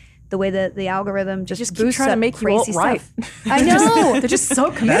like the way that the algorithm just keep trying to make crazy you alt-right. Stuff. I know. They're just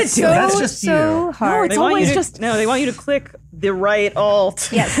so committed to it. That's just so hard. They want you to click the right alt.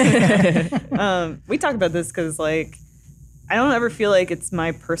 Yes. We talk about this because like, I don't ever feel like it's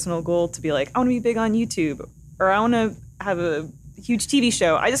my personal goal to be like, I want to be big on YouTube or I want to have a huge TV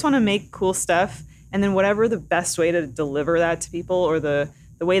show. I just want to make cool stuff. And then whatever the best way to deliver that to people or the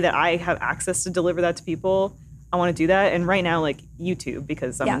way that I have access to deliver that to people, I want to do that. And right now, like YouTube,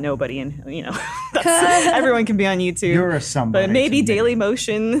 because I'm a nobody and, everyone can be on YouTube. You're a somebody. But maybe Daily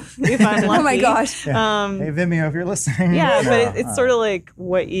Motion if I'm lucky. Oh my gosh. Yeah. Hey, Vimeo, if you're listening. Yeah, but it's sort of like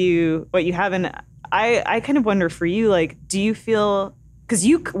what you have. And I kind of wonder for you, like, do you feel because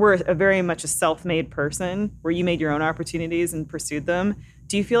you were a very much a self-made person where you made your own opportunities and pursued them.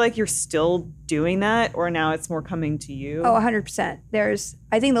 Do you feel like you're still doing that, or now it's more coming to you? Oh, 100%.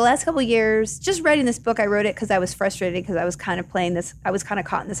 I think the last couple of years, just writing this book, I wrote it because I was frustrated because I was kind of I was kind of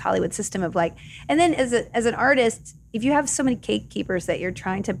caught in this Hollywood system of like, and then as an artist, if you have so many gatekeepers that you're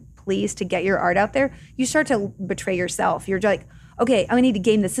trying to please to get your art out there, you start to betray yourself. You're like, okay, I need to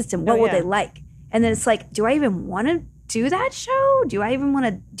game the system. What will they like? And then it's like, do I even want to do that show? Do I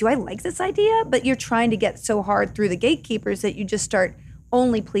like this idea? But you're trying to get so hard through the gatekeepers that you just start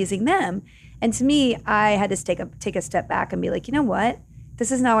only pleasing them. And to me, I had to take a step back and be like, you know what?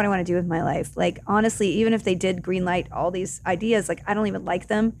 This is not what I want to do with my life. Like, honestly, even if they did greenlight all these ideas, like, I don't even like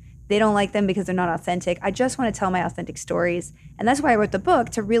them. They don't like them because they're not authentic. I just want to tell my authentic stories. And that's why I wrote the book,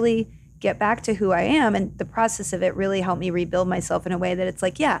 to really get back to who I am. And the process of it really helped me rebuild myself in a way that it's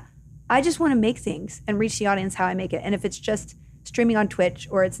like, yeah, I just want to make things and reach the audience how I make it. And if it's just streaming on Twitch,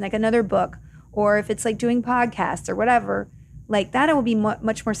 or it's like another book, or if it's like doing podcasts or whatever, like that, it will be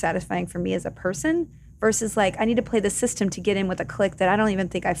much more satisfying for me as a person versus like, I need to play the system to get in with a clique that I don't even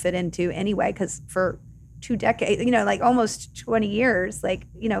think I fit into anyway. Because for 2 decades, like almost 20 years,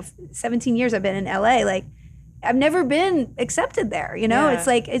 17 years I've been in LA, like I've never been accepted there, It's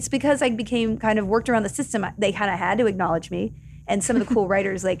like, it's because I became kind of worked around the system. They kind of had to acknowledge me. And some of the cool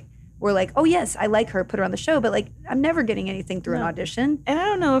writers were like, oh yes, I like her, put her on the show, but like, I'm never getting anything through an audition. And I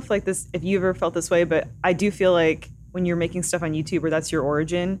don't know if you ever felt this way, but I do feel like when you're making stuff on YouTube, where that's your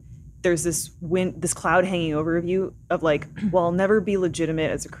origin, there's this cloud hanging over you of like, well, I'll never be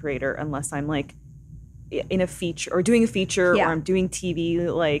legitimate as a creator unless I'm like in a feature or doing a feature, or I'm doing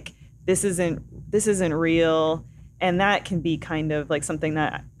TV. Like this isn't real. And that can be kind of like something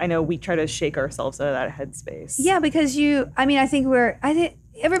that I know we try to shake ourselves out of that headspace. Yeah, because I think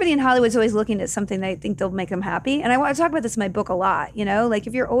everybody in Hollywood's always looking at something they think they'll make them happy. And I talk about this in my book a lot, like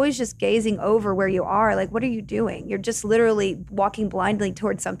if you're always just gazing over where you are, like what are you doing? You're just literally walking blindly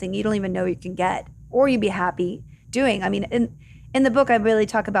towards something you don't even know you can get or you'd be happy doing. I mean, in the book, I really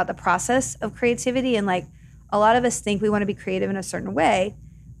talk about the process of creativity, and like a lot of us think we want to be creative in a certain way,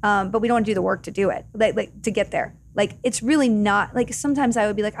 but we don't want to do the work to do it, like to get there. Like, it's really not, like, sometimes I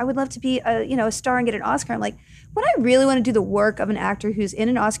would be like, I would love to be a star and get an Oscar. I'm like, would I really want to do the work of an actor who's in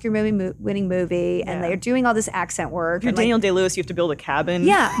an Oscar-winning movie and they're doing all this accent work? If you're Daniel Day-Lewis, you have to build a cabin.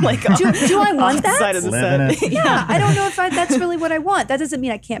 Yeah. Like, do I want that? Side of the set. Yeah, I don't know if that's really what I want. That doesn't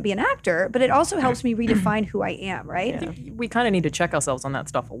mean I can't be an actor, but it also helps me redefine who I am, right? I think we kind of need to check ourselves on that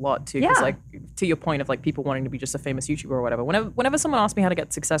stuff a lot, too. Because, like, to your point of, like, people wanting to be just a famous YouTuber or whatever, whenever someone asks me how to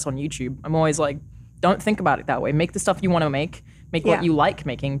get success on YouTube, I'm always like, don't think about it that way. Make the stuff you want to make what you like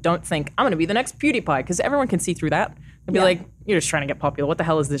making. Don't think, I'm going to be the next PewDiePie, because everyone can see through that. They'll be like, you're just trying to get popular. What the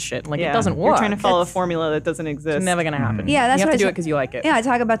hell is this shit? Like, it doesn't work. You're trying to follow a formula that doesn't exist. It's never going to happen. Yeah, that's you what have to do it because you like it. Yeah, I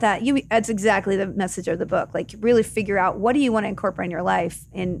talk about that. That's exactly the message of the book. Like, really figure out what do you want to incorporate in your life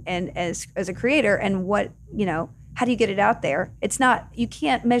and as a creator, and what, how do you get it out there? It's not, you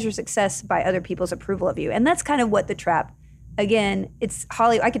can't measure success by other people's approval of you. And that's kind of what the trap, again, it's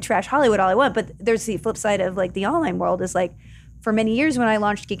Hollywood. I could trash Hollywood all I want, but there's the flip side of like the online world is like, for many years when I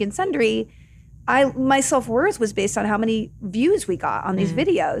launched Geek and Sundry, my self-worth was based on how many views we got on these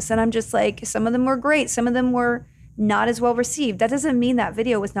videos. And I'm just like, some of them were great. Some of them were not as well received. That doesn't mean that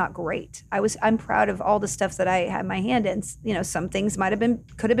video was not great. I'm proud of all the stuff that I had my hand in. Some things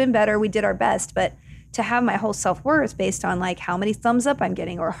could have been better. We did our best, but to have my whole self-worth based on like how many thumbs up I'm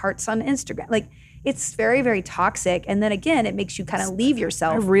getting or hearts on Instagram, like, it's very, very toxic. And then again, it makes you kind of leave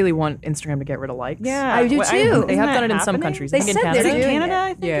yourself. I really want Instagram to get rid of likes. Yeah. I do too. They have done it in some countries. They I think said in they're Canada. doing Canada, it.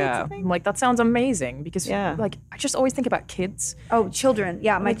 I think. Yeah. I'm like, that sounds amazing, because like, I just always think about kids. Oh, children.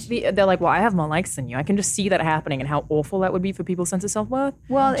 Yeah. They're like, well, I have more likes than you. I can just see that happening and how awful that would be for people's sense of self-worth.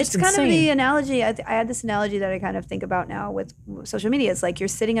 Well, Just it's kind of insane. the analogy. I had this analogy that I kind of think about now with social media. It's like you're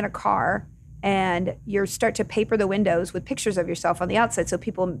sitting in a car and you start to paper the windows with pictures of yourself on the outside so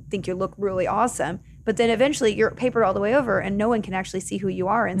people think you look really awesome. But then eventually you're papered all the way over and no one can actually see who you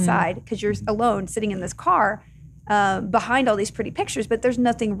are inside because you're alone sitting in this car behind all these pretty pictures, but there's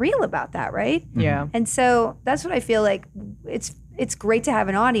nothing real about that, right? Yeah. And so that's what I feel like. It's great to have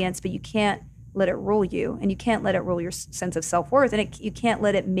an audience, but you can't let it rule you, and you can't let it rule your sense of self-worth, and you can't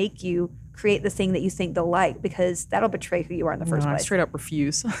let it make you create the thing that you think they'll like, because that'll betray who you are in the first I place. straight up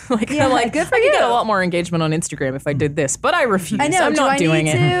refuse. Yeah, good for I could get you. a lot more engagement on Instagram if I did this, but I refuse. I know. I'm do not I doing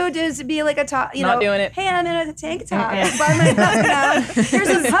need it. to? Does it be like a top? Not doing it. Hey, I'm in a tank top. Buy my puppy now. Here's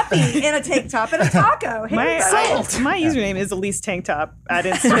a puppy in a tank top and a taco. Hey, My username is Elise Tank Top at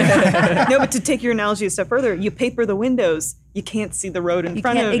Instagram. No, but to take your analogy a step further, you paper the windows. You can't see the road in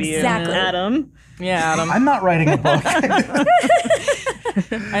front can't- of you. exactly. Adam. Yeah, Adam. I'm not writing a book.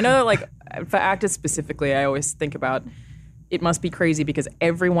 I know that, like, for actors specifically, I always think about it must be crazy because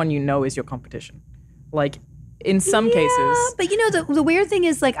everyone you know is your competition. Like, in some cases. But the weird thing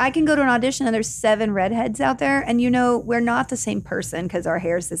is, like, I can go to an audition and there's 7 redheads out there, and we're not the same person because our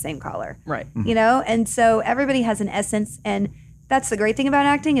hair's the same color. Right. And so everybody has an essence, and that's the great thing about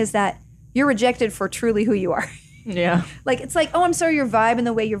acting is that you're rejected for truly who you are. Yeah. Like, it's like, oh, I'm sorry, your vibe and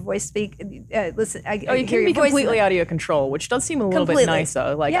the way your voice speak. Listen, I You hear can your be voice. completely out of your control, which does seem a little bit Completely.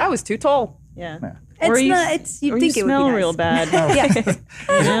 nicer. Like, Yeah. I was too tall. Yeah. It's you not. It's you or think you it would be smell nice. real bad. Yeah.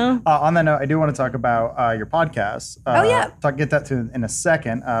 You know? On that note, I do want to talk about your podcast. Get that to in a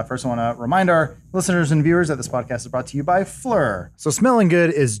second. First, I want to remind our listeners and viewers that this podcast is brought to you by Fleur. So smelling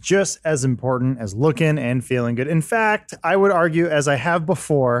good is just as important as looking and feeling good. In fact, I would argue, as I have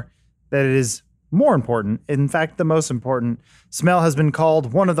before, that it is more important. In fact, the most important. Smell has been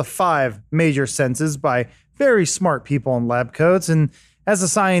called one of the 5 major senses by very smart people in lab coats. And as a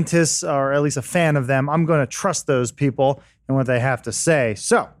scientist, or at least a fan of them, I'm going to trust those people and what they have to say.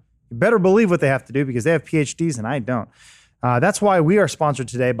 So you better believe what they have to do because they have PhDs and I don't. That's why we are sponsored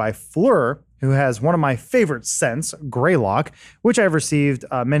today by Fleur, who has one of my favorite scents, Greylock, which I've received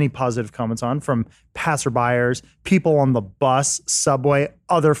many positive comments on from passerbyers, people on the bus, subway,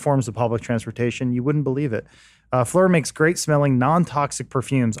 other forms of public transportation. You wouldn't believe it. Fleur makes great smelling, non-toxic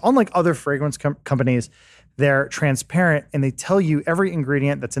perfumes. Unlike other fragrance companies, they're transparent and they tell you every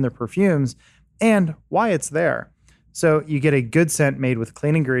ingredient that's in their perfumes and why it's there. So you get a good scent made with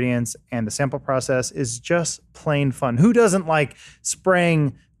clean ingredients, and the sample process is just plain fun. Who doesn't like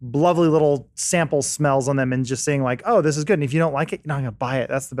spraying lovely little sample smells on them and just saying like, oh, this is good. And if you don't like it, you're not going to buy it.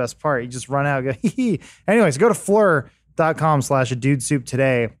 That's the best part. You just run out and go, hee hee. Anyways, go to fleur.com/adudesoup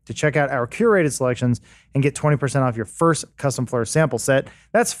today to check out our curated selections and get 20% off your first custom Fleur sample set.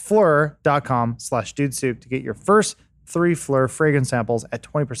 That's fleur.com/dudesoup to get your first 3 Fleur fragrance samples at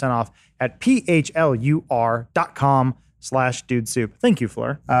 20% off at PHLUR.com/dudesoup. Thank you,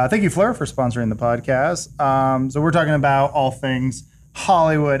 Fleur. Thank you, Fleur, for sponsoring the podcast. So we're talking about all things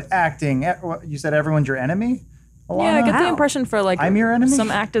Hollywood, acting. You said everyone's your enemy? Yeah, I get the Wow. impression for like I'm your enemy?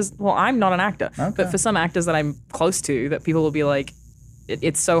 some actors. Well, I'm not an actor, Okay. but for some actors that I'm close to, that people will be like,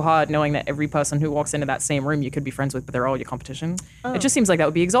 it's so hard knowing that every person who walks into that same room you could be friends with, but they're all your competition. It just seems like that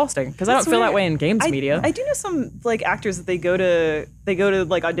would be exhausting because I don't That's feel that weird. way in games media. I do know some like actors that they go to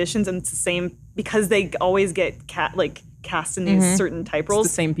like auditions and it's the same because they always get cast in these certain type roles.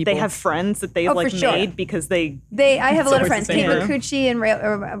 the same people. They have friends that they've Oh, for like sure. made because they. I have a lot of always friends. the Kate same. Micucci and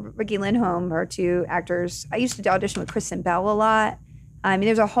Ricky Lindholm are 2 actors. I used to audition with Kristen Bell a lot. I mean,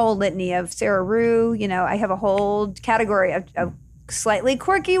 there's a whole litany of Sarah Rue. I have a whole category of slightly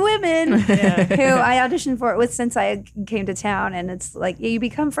quirky women who I auditioned for it with since I came to town. And it's like, you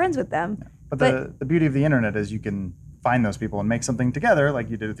become friends with them. But the beauty of the internet is you can find those people and make something together like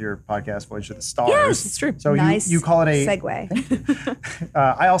you did with your podcast, Voyage to the Stars. Yes, it's true. So nice you call it a segue.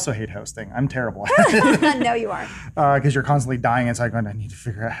 I also hate hosting. I'm terrible at it No, you aren't. because you're constantly dying inside going, I need to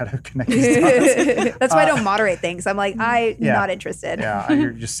figure out how to connect these dots. That's why I don't moderate things. I'm like, I'm Yeah. not interested. Yeah,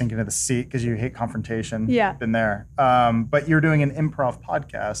 you're just sinking to the seat because you hate confrontation. Yeah. Been there. But you're doing an improv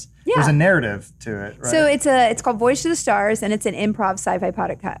podcast. Yeah. There's a narrative to it, right? So it's called Voyage to the Stars, and it's an improv sci-fi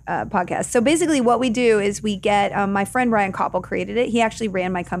podcast. So basically, what we do is we get my friend Ryan Koppel created it. He actually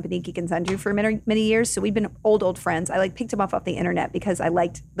ran my company Geek and Sundry for many years. So we've been old friends. I picked him up off the internet because I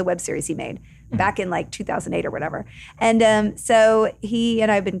liked the web series he made back in 2008 or whatever. And so he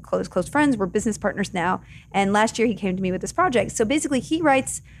and I have been close friends. We're business partners now. And last year he came to me with this project. So basically, he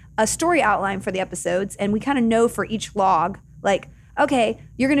writes a story outline for the episodes, and we kind of know for each log okay,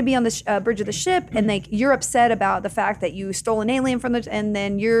 you're going to be on the bridge of the ship, and you're upset about the fact that you stole an alien from and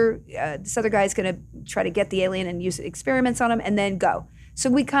then this other guy's going to try to get the alien and use experiments on him, and then go. So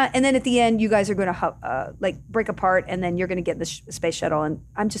and then at the end, you guys are going to break apart, and then you're going to get in the space shuttle. And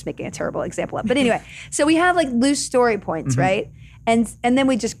I'm just making a terrible example up, but anyway, so we have loose story points, right? And then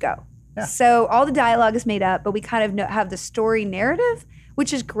we just go. Yeah. So all the dialogue is made up, but we kind of have the story narrative,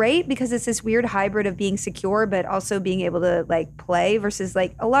 which is great because it's this weird hybrid of being secure but also being able to play versus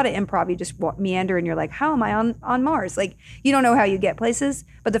a lot of improv. You just meander and you're like, how am I on Mars? You don't know how you get places,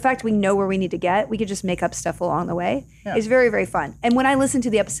 but the fact we know where we need to get, we could just make up stuff along the way. Yeah. Is very, very fun. And when I listen to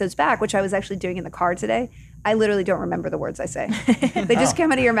the episodes back, which I was actually doing in the car today, I literally don't remember the words I say. They just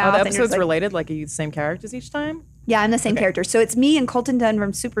come out of your mouth. Are the and you're episodes just related? Are you the same characters each time? Yeah, I'm the same character. So it's me and Colton Dunn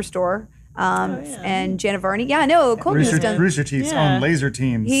from Superstore. And Janet Varney. Yeah, no, Colton has done. Rooster Teeth's Yeah. own laser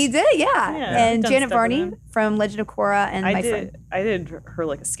teams. He did, yeah. And done Janet stuff with Varney him. from Legend of Korra and my friend. I did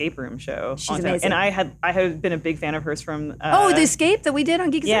her escape room show. She's on time. amazing. And I had been a big fan of hers from. The escape that we did on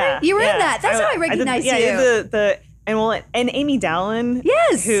Geek and yeah, Sundry? You were in that. That's how I did- recognized yeah, you. I did And Amy Dallin,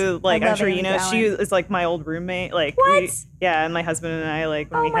 Yes! who like I I'm love sure you Amy know, she Dallin. is like my old roommate. Like What? and my husband and I like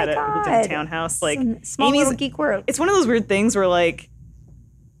when Oh we my lived in a God. townhouse. Like Small Amy's, little geek world. it's one of those weird things where like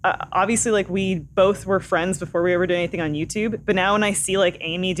obviously like we both were friends before we ever did anything on YouTube, but now when I see like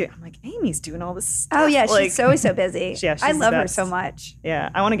Amy do, I'm like, Amy's doing all this stuff. Oh yeah, like, she's so busy. Yeah, she's I the love her best. so much. Yeah,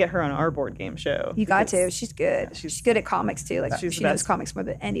 I want to get her on our board game show. You got because to. She's good. She's good at comics too. Like She's she the knows best. comics more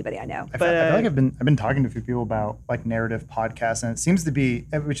than anybody I know. I feel like I've been talking to a few people about like narrative podcasts, and it seems to be,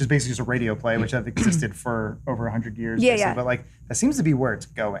 which is basically just a radio play, which have existed for over 100 years. Yeah, basically. yeah. But like that seems to be where it's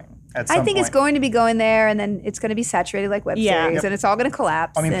going. At some I think it's point. going to be going there, and then it's going to be saturated like web Yeah. series, Yep. and it's all going to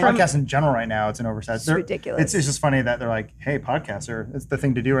collapse. I mean, and- podcasts in general right now, it's an oversaturated. It's ridiculous. It's just funny that they're like, "Hey, podcaster, it's the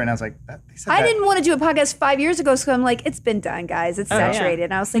thing to do right now." It's like they said I that. didn't want to do a podcast 5 years ago, so I'm like, it's been done, guys. It's yeah. saturated.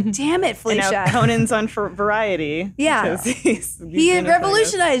 And I was like, damn it, And Felicia. now Conan's on for Variety. Yeah. because he's He doing a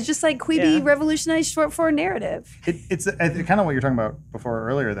revolutionized, just like Quibi Yeah. revolutionized short form narrative. It's kind of what you're talking about before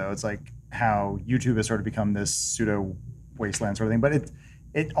earlier, though. It's like how YouTube has sort of become this pseudo wasteland sort of thing, but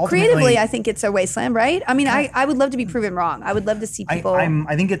it ultimately, Creatively, I think it's a wasteland, right? I mean, I would love to be proven wrong. I would love to see people.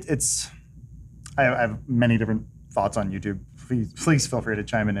 I think it's. I have many different thoughts on YouTube. Please feel free to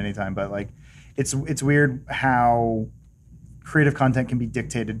chime in anytime. But like, it's weird how creative content can be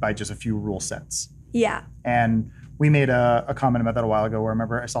dictated by just a few rule sets. yeah. And we made a comment about that a while ago where I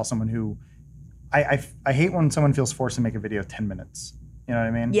remember I saw someone who I hate when someone feels forced to make a video 10 minutes. You know what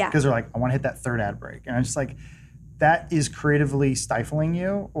I mean? Yeah. Because they're like, I want to hit that third ad break. And I'm just like, that is creatively stifling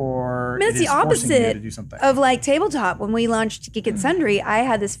you, or I mean, it's it is the forcing you opposite to do something. of like tabletop. When we launched Geek and Sundry, I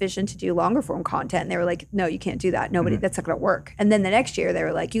had this vision to do longer form content. And they were like, no, you can't do that. Nobody, Mm-hmm. that's not going to work. And then the next year they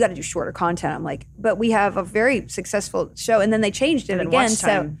were like, you got to do shorter content. I'm like, but we have a very successful show. And then they changed it And again. watch So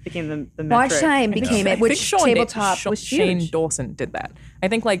time became the watch metric. time I think became I it, think which Sean tabletop was Shane huge. Dawson did that. I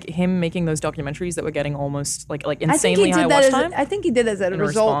think like him making those documentaries that were getting almost like I think insanely he high did watch that. time. I think he did as a in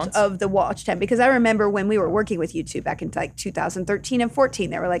result response. of the watch time, because I remember when we were working with YouTube back in like 2013 and 14,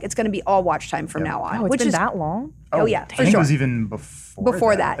 they were like, "It's going to be all watch time from now on," Oh, it's which been is that long? oh yeah, I for think sure. it was even before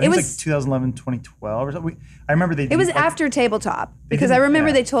Before that. I think It it was- was like 2011, 2012 or something. I remember they. It was like, after tabletop, because I didn't- remember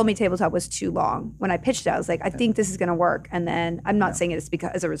yeah. they told me tabletop was too long. When I pitched it, I was like, I think this is going to work. And then I'm not saying it's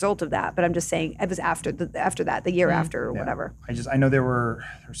because as a result of that, but I'm just saying it was after that, the year after or Yeah. whatever. I know there were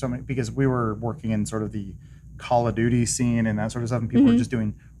so many, because we were working in sort of the Call of Duty scene and that sort of stuff, and people Mm-hmm. were just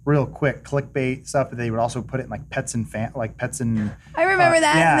doing real quick clickbait stuff. But they would also put it in like pets and I remember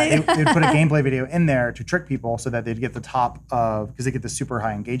that. Yeah, they'd put a gameplay video in there to trick people so that they'd get the top of, because they get the super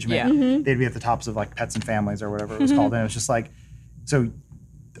high engagement. Yeah. Mm-hmm. They'd be at the tops of like Pets and Families or whatever it was called, and it was just like, so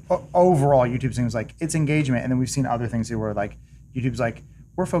overall YouTube seems like it's engagement, and then we've seen other things here where like YouTube's like,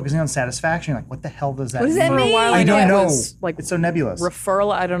 we're focusing on satisfaction. Like, what the hell does that What does mean? that mean? For a while, I don't it know. was, like, It's so nebulous.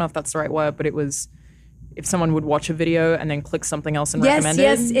 Referral, I don't know if that's the right word, but it was if someone would watch a video and then click something else and Yes, recommend it.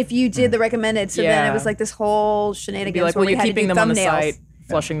 yes. If you did the recommended, so then it Yeah. was like this whole It'd shenanigans be like, where well, we you're had to keeping do them on the thumbnails. site,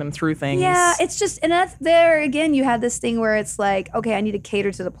 flushing them through things. Yeah, it's just, and that's there again. You have this thing where it's like, okay, I need to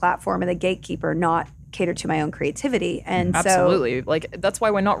cater to the platform and the gatekeeper, not cater to my own creativity. And so, Absolutely. Like, that's why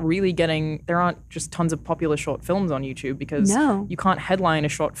we're not really getting, there aren't just tons of popular short films on YouTube, because No. you can't headline a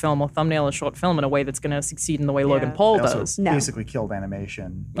short film or thumbnail a short film in a way that's going to succeed in the way Logan Yeah. Paul They also does. No. basically killed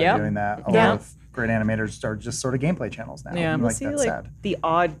animation by Yep. doing that. A Yeah. lot of great animators are just sort of gameplay channels now. Yeah. I'm We'll like, See, that's like sad. the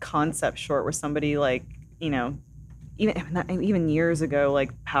odd concept short where somebody like, you know, even years ago, like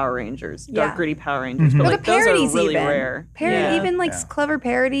Power Rangers, dark Yeah. gritty Power Rangers, but Or like the those parodies are really even. rare. Even like Yeah. clever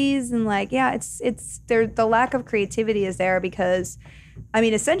parodies and like, yeah, it's there. The lack of creativity is there because, I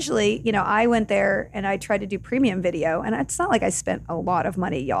mean, essentially, you know, I went there and I tried to do premium video, and it's not like I spent a lot of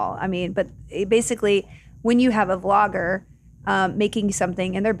money, y'all. I mean, but basically, when you have a vlogger making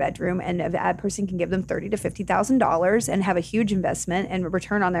something in their bedroom, and an ad person can give them $30,000 to $50,000 and have a huge investment and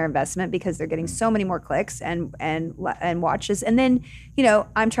return on their investment because they're getting so many more clicks and watches. And then, you know,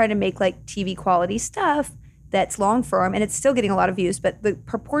 I'm trying to make like TV quality stuff that's long form, and it's still getting a lot of views, but the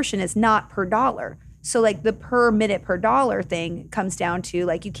proportion is not per dollar. So like the per minute per dollar thing comes down to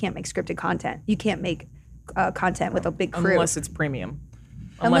like, you can't make scripted content. You can't make content with a big crew. Unless it's premium.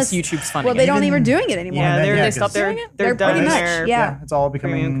 Unless YouTube's funding Well, they it. don't even doing it anymore. Yeah, then, they're yeah, they 'cause- stopped. They're They're done pretty much, their yeah. It's all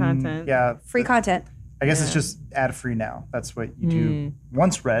becoming premium content. Yeah, Free content. I guess it's just ad free now. That's what YouTube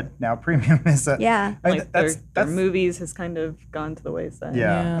once read. Now premium is. Yeah. I mean, Like that's their movies has kind of gone to the wayside.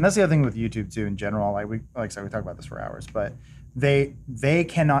 Yeah. Yeah. And that's the other thing with YouTube too in general. Like I said, we talk about this for hours, but they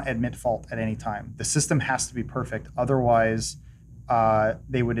cannot admit fault at any time. The system has to be perfect. Otherwise,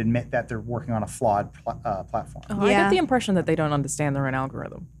 they would admit that they're working on a flawed platform. Oh, I Yeah. get the impression that they don't understand their own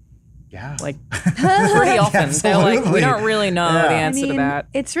algorithm. Yeah. Like pretty often. They're like, we Absolutely. don't really know Yeah. the answer to that.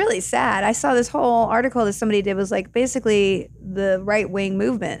 It's really sad. I saw this whole article that somebody did was like basically the right-wing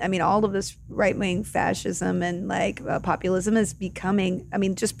movement. I mean, all of this right-wing fascism and like populism is becoming, I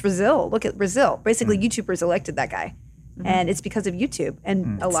mean, just Brazil. Look at Brazil. Basically, YouTubers elected that guy. And it's because of YouTube.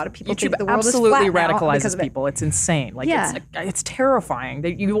 And a lot of people YouTube think the world absolutely is flat now because radicalizes of it. people. It's insane. Like Yeah. it's terrifying.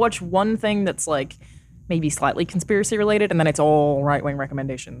 You watch one thing that's like maybe slightly conspiracy related, and then it's all right wing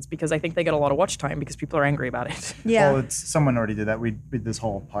recommendations because I think they get a lot of watch time because people are angry about it. Yeah. Well, it's someone already did that. We did this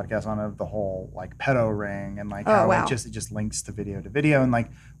whole podcast on the whole like pedo ring and like Oh, how wow. it just links to video and like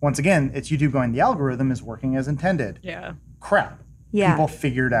once again it's YouTube going the algorithm is working as intended. Yeah. Crap. Yeah. People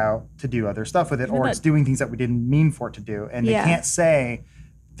figured out to do other stuff with it, or that- it's doing things that we didn't mean for it to do, and Yeah. they can't say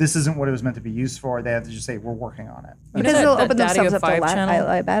this isn't what it was meant to be used for. They have to just say we're working on it. Because that- they'll that open Daddy themselves of up to Five channel?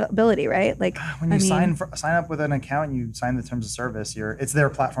 liability, right? Like When you sign up with an account and you sign the terms of service, it's their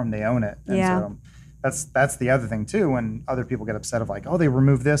platform, they own it. And Yeah. so that's the other thing too. When other people get upset of like, oh, they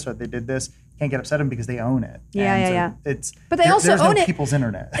removed this or they did this, can't get upset at them because they own it. Yeah, And yeah, so yeah. It's But they also there's own no it. people's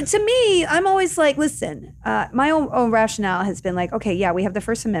internet. to me, I'm always like, listen, my own rationale has been like, okay, yeah, we have the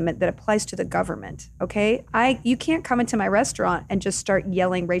First Amendment that applies to the government. Okay, you can't come into my restaurant and just start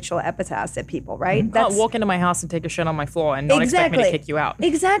yelling racial epithets at people, right? You can't walk into my house and take a shit on my floor and not expect me to kick you out.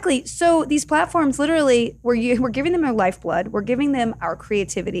 Exactly. So these platforms, literally, we're giving them our lifeblood, we're giving them our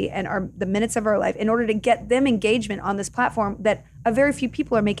creativity and the minutes of our life in order to get them engagement on this platform that a very few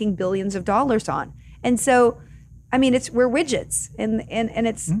people are making billions of dollars on. And so, I mean, we're widgets, and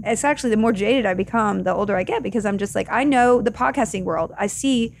it's actually the more jaded I become, the older I get, because I'm just like, I know the podcasting world. I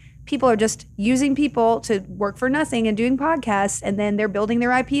see people are just using people to work for nothing and doing podcasts, and then they're building their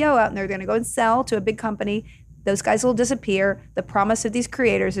IPO out, and they're going to go and sell to a big company. Those guys will disappear. The promise of these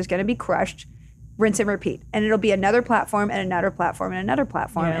creators is going to be crushed. Rinse and repeat, and it'll be another platform and another platform and another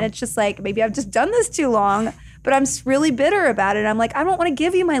platform, and it's just like maybe I've just done this too long, but I'm really bitter about it. I'm like, I don't want to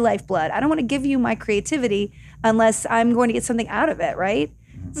give you my lifeblood. I don't want to give you my creativity unless I'm going to get something out of it, right?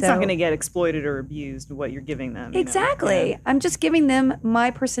 It's not going to get exploited or abused, what you're giving them. Exactly. Yeah. I'm just giving them my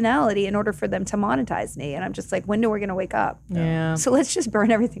personality in order for them to monetize me, and I'm just like, when are we going to wake up? Yeah. So let's just burn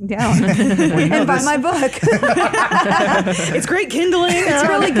everything down and buy my book. It's great kindling. It's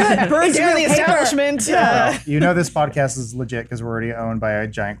really good. Burns down the Paper. establishment. Well, this podcast is legit because we're already owned by a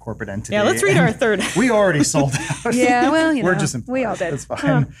giant corporate entity. Yeah, let's read our third. We already sold out. Yeah, well, we're just employees. we all did. It's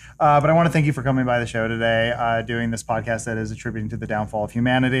fine. But I want to thank you for coming by the show today, doing this podcast that is attributing to the downfall of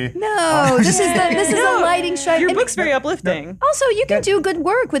humanity. No, this is a lighting show. Your And book's very uplifting. also, you can do good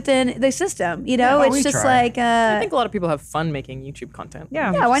work within the system. You know, Yeah, it's we just try. like I think a lot of people have fun making YouTube content.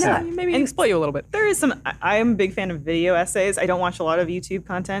 Yeah. yeah, why not? Maybe exploit you a little bit. There is some. I'm a big fan of video essays. I don't watch a lot of YouTube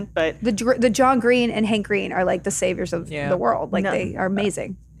content, but The John Green and Hank Green are like the saviors of Yeah. the world. Like No. they are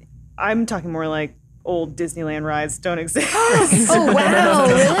amazing. I'm talking more like old Disneyland rides don't exist. Oh wow,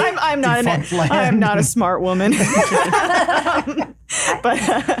 really? I'm not Defunct land. I'm not a smart woman.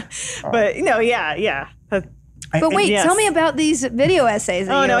 But no, yeah. But wait, Yes. tell me about these video essays.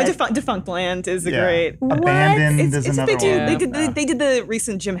 that Oh you no, like. Defunct Land is a Yeah. great. Abandoned It's, is it's another they do one. they did Yeah. they did the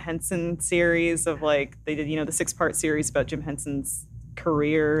recent Jim Henson series of like they did the 6-part series about Jim Henson's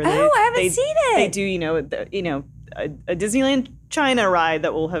career. Oh, I haven't seen it. They do a Disneyland China ride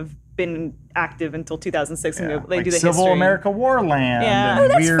that will have been active until 2006, and they like do the Civil history. America Warland Yeah. and Oh,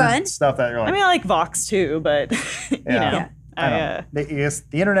 that's weird fun. stuff that you're like, I mean, I like Vox too, but Yeah. Yes,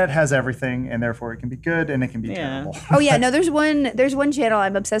 the internet has everything, and therefore it can be good and it can be Yeah. terrible. Oh yeah, no. There's one channel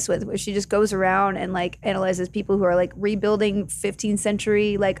I'm obsessed with where she just goes around and like analyzes people who are like rebuilding 15th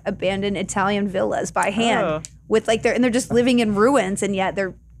century like abandoned Italian villas by hand Oh. with like they're just living in ruins, and yet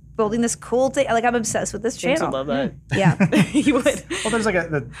they're building this cool thing. Like I'm obsessed with this James channel. would love that. Yeah. He would. Well, there's like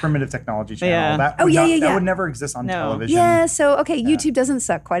the primitive technology channel. Yeah. That Oh, would yeah, not- yeah, That yeah. would never exist on No. television. Yeah. So okay, YouTube doesn't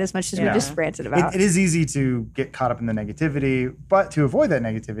suck quite as much as we Yeah. just ranted about. It is easy to get caught up in the negativity, but to avoid that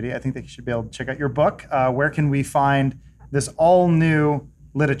negativity, I think that you should be able to check out your book. Where can we find this all new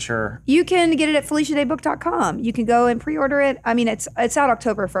literature? You can get it at FeliciaDayBook.com. You can go and pre-order it. I mean, it's out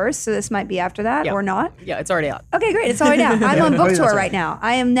October 1st, so this might be after that Yeah. or not. Yeah, it's already out. Okay, great. It's already out. I'm on Oh, book yeah, tour that's right right. now.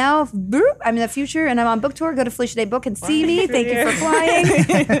 I am now, I'm in the future, and I'm on book tour. Go to Felicia Day Book and see me. Thank you for flying.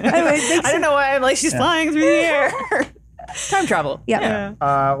 Anyway, thanks. I don't know why I'm like she's flying through the air. Time travel. Yeah.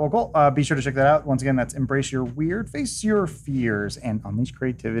 Well, cool. Be sure to check that out. Once again, that's Embrace Your Weird, Face Your Fears, and Unleash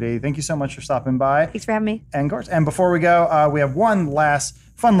Creativity. Thank you so much for stopping by. Thanks for having me. And of course, and before we go, we have one last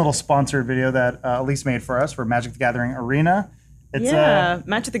fun little sponsored video that Elise made for us for Magic the Gathering Arena. It's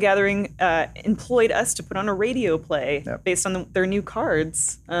Magic the Gathering employed us to put on a radio play Yep. based on their new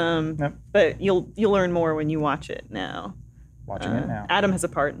cards. Yep. But you'll learn more when you watch it now. watching it now. Adam has a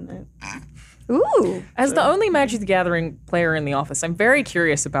part in it. Ooh. As the only Magic the Gathering player in the office, I'm very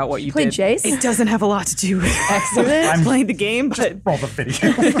curious about what you Play did. Jace? It doesn't have a lot to do with Excellent. playing the game, but Roll the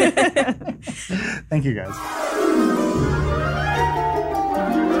video. Thank you, guys.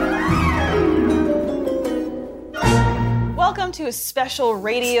 welcome to a special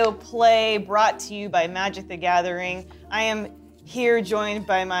radio play brought to you by Magic the Gathering. I am here joined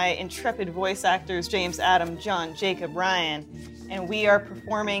by my intrepid voice actors, James, Adam, John, Jacob, Ryan, and we are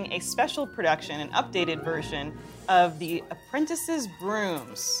performing a special production, an updated version of The Apprentice's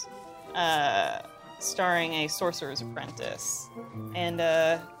Brooms, starring a sorcerer's apprentice. And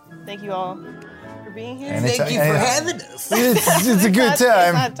thank you all for being here. Thank you for having us. It's a good It's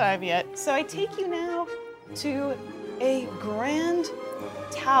time. not time yet. So I take you now to a grand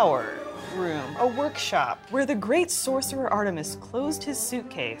tower room, a workshop, where the great sorcerer Artemis closed his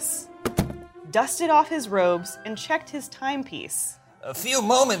suitcase, dusted off his robes, and checked his timepiece. A few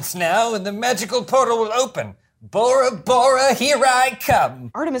moments now and the magical portal will open. Bora Bora, here I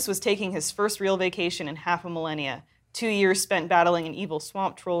come. Artemis was taking his first real vacation in half a millennia. 2 years spent battling an evil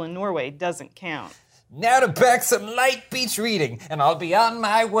swamp troll in Norway doesn't count. Now to pack some light beach reading, and I'll be on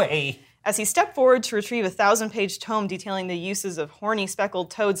my way. As he stepped forward to retrieve a 1,000-page tome detailing the uses of horny speckled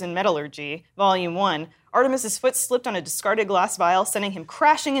toads in metallurgy, Volume 1, Artemis's foot slipped on a discarded glass vial, sending him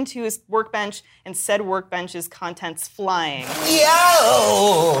crashing into his workbench and said workbench's contents flying.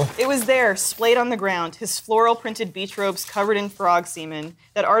 Yo! It was there, splayed on the ground, his floral-printed beach robes covered in frog semen,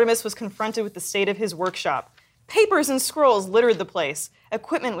 that Artemis was confronted with the state of his workshop. Papers and scrolls littered the place.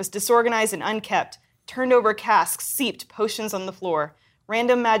 Equipment was disorganized and unkept. Turned-over casks seeped potions on the floor.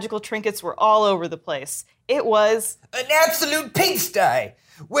 Random magical trinkets were all over the place. It was An absolute pigsty.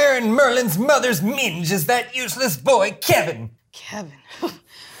 Where in Merlin's mother's minge is that useless boy, Kevin? Kevin.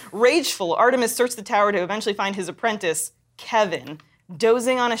 Rageful, Artemis searched the tower to eventually find his apprentice, Kevin,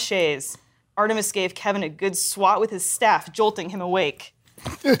 dozing on a chaise. Artemis gave Kevin a good swat with his staff, jolting him awake.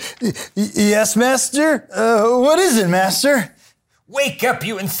 Yes, master? What is it, master? Wake up,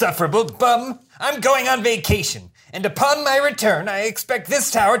 you insufferable bum. I'm going on vacation, and upon my return, I expect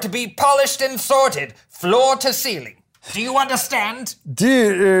this tower to be polished and sorted, floor to ceiling. Do you understand?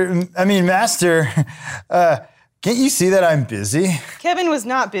 Dude, master, can't you see that I'm busy? Kevin was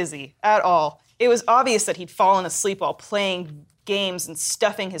not busy at all. It was obvious that he'd fallen asleep while playing games and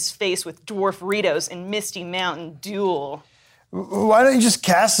stuffing his face with dwarf Ritos in Misty Mountain Duel. Why don't you just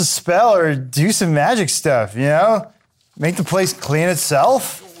cast a spell or do some magic stuff, you know? Make the place clean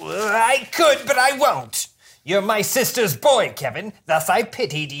itself? I could, but I won't. You're my sister's boy, Kevin, thus I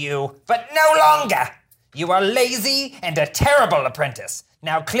pitied you. But no longer. You are lazy and a terrible apprentice.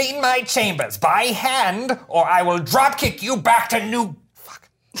 Now clean my chambers by hand, or I will dropkick you back to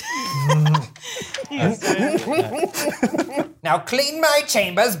Now clean my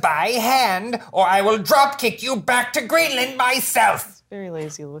chambers by hand, or I will dropkick you back to Greenland myself. Very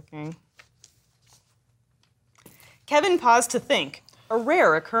lazy looking. Kevin paused to think. A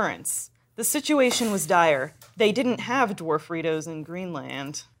rare occurrence. The situation was dire. They didn't have dwarf Ritos in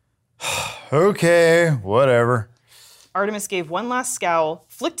Greenland. Okay, whatever. Artemis gave one last scowl,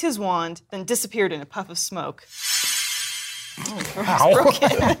 flicked his wand, then disappeared in a puff of smoke. Do you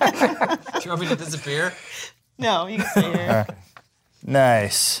want me to disappear? No, you can stay here.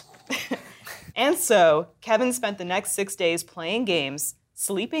 Nice. And so, Kevin spent the next 6 days playing games,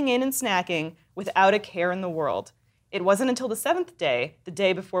 sleeping in and snacking, without a care in the world. It wasn't until the 7th day, the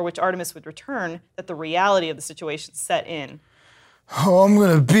day before which Artemis would return, that the reality of the situation set in. Oh, I'm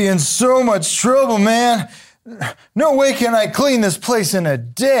gonna be in so much trouble, man. No way can I clean this place in a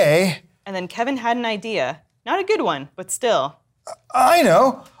day. And then Kevin had an idea. Not a good one, but still. I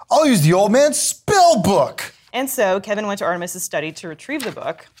know. I'll use the old man's spell book. And so, Kevin went to Artemis's study to retrieve the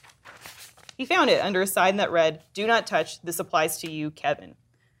book. He found it under a sign that read, "Do not touch, this applies to you, Kevin."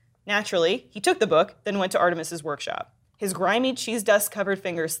 Naturally, he took the book, then went to Artemis's workshop. His grimy, cheese dust-covered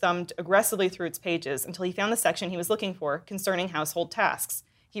fingers thumbed aggressively through its pages until he found the section he was looking for concerning household tasks.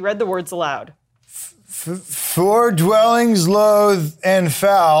 He read the words aloud. 4 dwellings loath and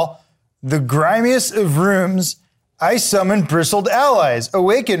foul, the grimiest of rooms, I summon bristled allies,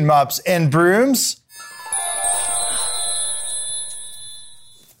 awaken mops and brooms.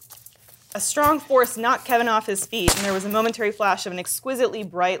 A strong force knocked Kevin off his feet, and there was a momentary flash of an exquisitely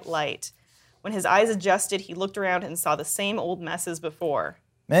bright light. When his eyes adjusted, he looked around and saw the same old mess as before.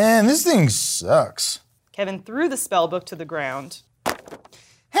 Man, this thing sucks. Kevin threw the spell book to the ground.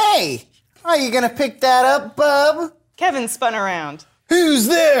 Hey, are you gonna pick that up, bub? Kevin spun around. Who's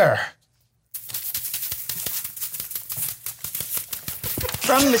there?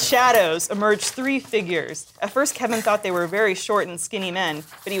 From the shadows emerged 3 figures. At first, Kevin thought they were very short and skinny men,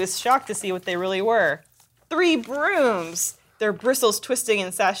 but he was shocked to see what they really were. 3 brooms! Their bristles twisting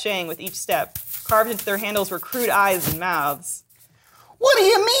and sashaying with each step. Carved into their handles were crude eyes and mouths. What do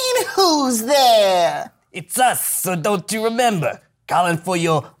you mean, who's there? It's us, so don't you remember? Calling for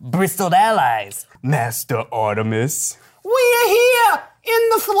your bristled allies, Master Artemis. We're here in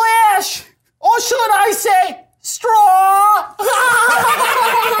the flesh. Or should I say, straw?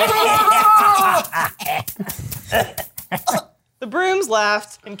 The brooms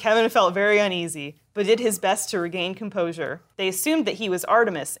laughed, and Kevin felt very uneasy, but did his best to regain composure. They assumed that he was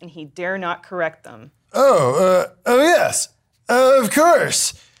Artemis, and he dare not correct them. Oh yes. Of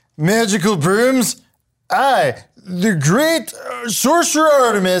course. Magical brooms. I, the great sorcerer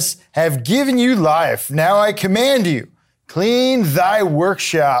Artemis, have given you life. Now I command you, clean thy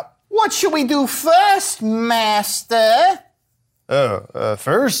workshop. What should we do first, master?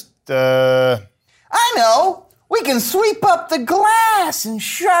 First, I know. We can sweep up the glass and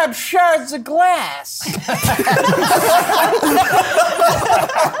sharp shards of glass.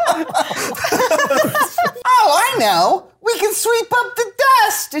 Oh, I know. We can sweep up the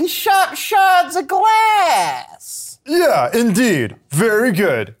dust and sharp shards of glass. Yeah, indeed. Very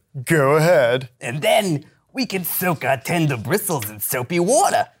good. Go ahead. And then we can soak our tender bristles in soapy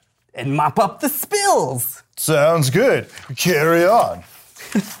water and mop up the spills. Sounds good. Carry on.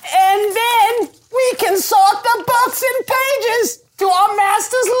 And then we can sort the books and pages to our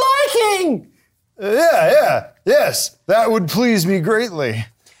master's liking. Yes, that would please me greatly.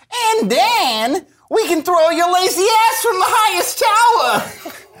 And then we can throw your lazy ass from the highest tower.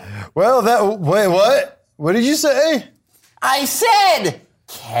 Well, wait, what? What did you say? I said,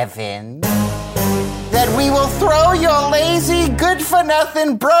 Kevin, that we will throw your lazy,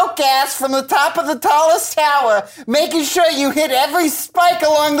 good-for-nothing, broke ass from the top of the tallest tower, making sure you hit every spike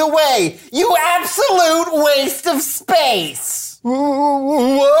along the way. You absolute waste of space.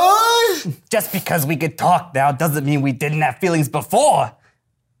 What? Just because we can talk now doesn't mean we didn't have feelings before.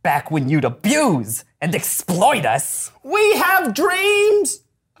 Back when you'd abuse and exploit us. We have dreams,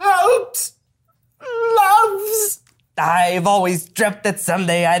 hopes, loves. I've always dreamt that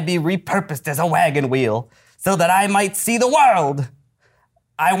someday I'd be repurposed as a wagon wheel so that I might see the world.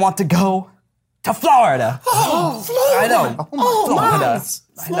 I want to go to Florida. Oh, Florida. I know. Florida.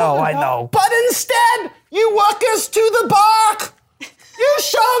 I know. But instead, you walk us to the bark. You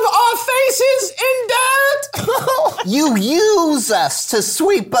shove our faces in dirt. You use us to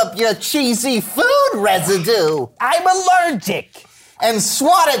sweep up your cheesy food residue. I'm allergic. And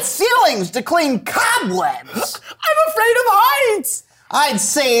swat at ceilings to clean cobwebs. I'm afraid of heights. I'd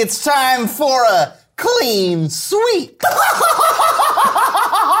say it's time for a clean sweep.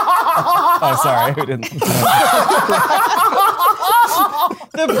 Oh, sorry. Who didn't?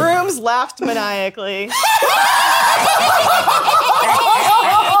 The brooms laughed maniacally.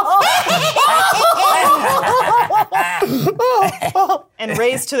 And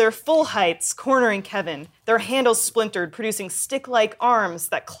raised to their full heights, cornering Kevin. Their handles splintered, producing stick-like arms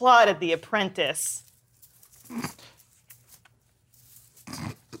that clawed at the apprentice.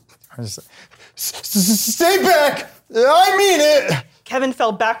 Stay back! I mean it! Kevin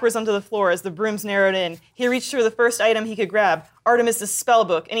fell backwards onto the floor as the brooms narrowed in. He reached for the first item he could grab, Artemis's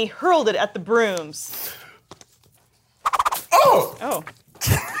spellbook, and he hurled it at the brooms. Oh!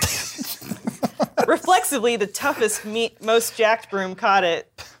 Reflexively, the toughest, most jacked broom caught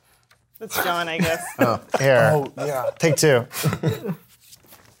it. That's John, I guess. Here. Oh, yeah. Take 2.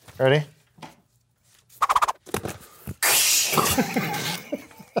 Ready?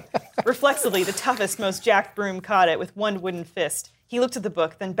 Reflexively, the toughest, most jacked broom caught it with one wooden fist. He looked at the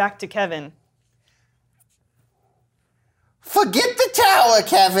book, then back to Kevin. Forget the tower,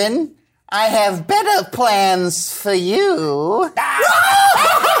 Kevin. I have better plans for you.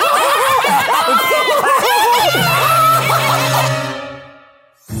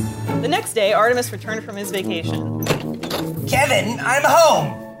 The next day, Artemis returned from his vacation. Kevin, I'm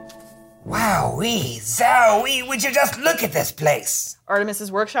home. Wowee, zowie, would you just look at this place?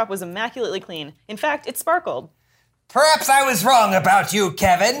 Artemis's workshop was immaculately clean. In fact, it sparkled. Perhaps I was wrong about you,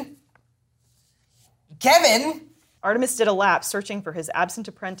 Kevin. Kevin? Artemis did a lap searching for his absent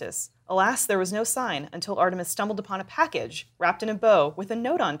apprentice. Alas, there was no sign until Artemis stumbled upon a package wrapped in a bow with a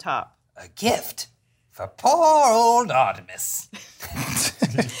note on top. A gift for poor old Artemis.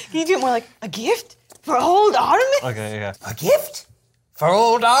 Can you do it more like, a gift for old Artemis? Okay, yeah. A gift for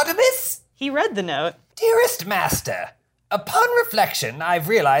old Artemis? He read the note. Dearest Master, upon reflection, I've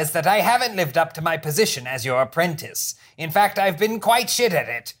realized that I haven't lived up to my position as your apprentice. In fact, I've been quite shit at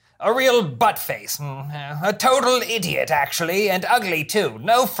it. A real butt-face. A total idiot, actually, and ugly, too.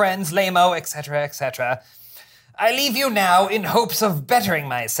 No friends, lame-o, etc., etc. I leave you now in hopes of bettering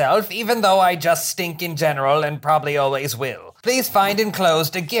myself, even though I just stink in general and probably always will. Please find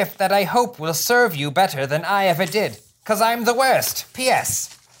enclosed a gift that I hope will serve you better than I ever did, 'cause I'm the worst.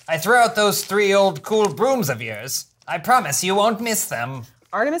 P.S. I threw out those 3 old cool brooms of yours. I promise you won't miss them.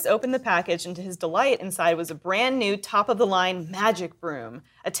 Artemis opened the package, and to his delight, inside was a brand new top-of-the-line magic broom.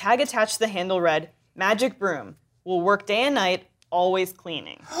 A tag attached to the handle read, "Magic broom. Will work day and night, always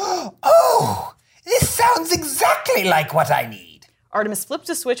cleaning." Oh, this sounds exactly like what I need. Artemis flipped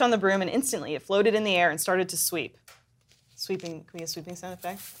a switch on the broom, and instantly it floated in the air and started to sweep. Sweeping, can we get a sweeping sound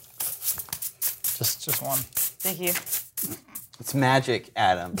effect? Just one. Thank you. It's magic,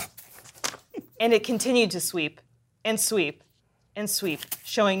 Adam. And it continued to sweep, and sweep, and sweep,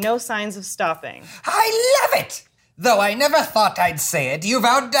 showing no signs of stopping. I love it! Though I never thought I'd say it, you've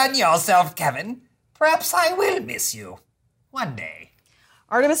outdone yourself, Kevin. Perhaps I will miss you. One day.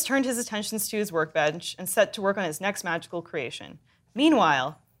 Artemis turned his attentions to his workbench and set to work on his next magical creation.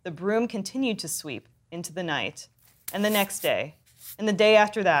 Meanwhile, the broom continued to sweep into the night, and the next day, and the day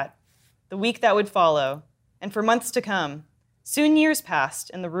after that, the week that would follow, and for months to come. Soon years passed,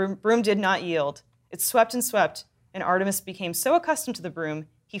 and the broom did not yield. It swept, and Artemis became so accustomed to the broom,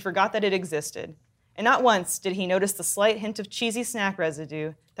 he forgot that it existed. And not once did he notice the slight hint of cheesy snack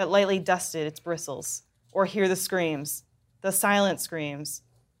residue that lightly dusted its bristles, or hear the screams, the silent screams,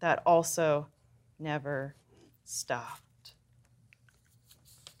 that also never stopped.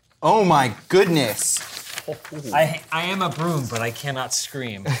 Oh my goodness. I am a broom, but I cannot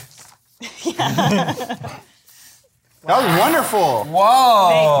scream. That was wonderful.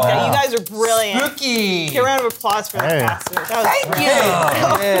 Whoa! You guys are brilliant. Spooky! Give a round of applause for that. That was Thank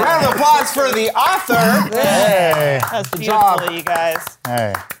brilliant. you! Round of applause for the author. Hey, That was beautiful, you guys.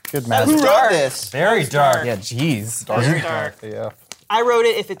 hey, good That match. was Who dark. wrote this? Very dark. Yeah, jeez. Very dark. Yeah. I wrote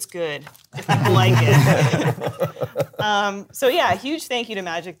it if it's good, if people like it. So yeah, a huge thank you to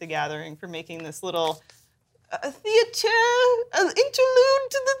Magic the Gathering for making this little theater, an interlude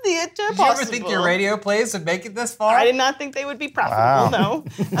to the theater Did you possible. ever think your radio plays would make it this far? I did not think they would be profitable, no.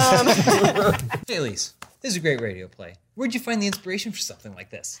 Hey, Elise, this is a great radio play. Where'd you find the inspiration for something like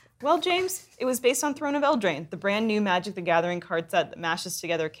this? Well, James, it was based on Throne of Eldraine, the brand new Magic the Gathering card set that mashes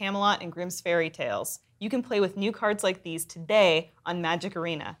together Camelot and Grimm's Fairy Tales. You can play with new cards like these today on Magic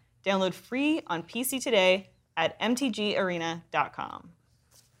Arena. Download free on PC today at mtgarena.com.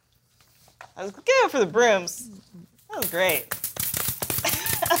 I was looking out for the brooms. That was great.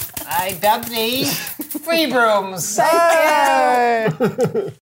 I dubbed thee free brooms.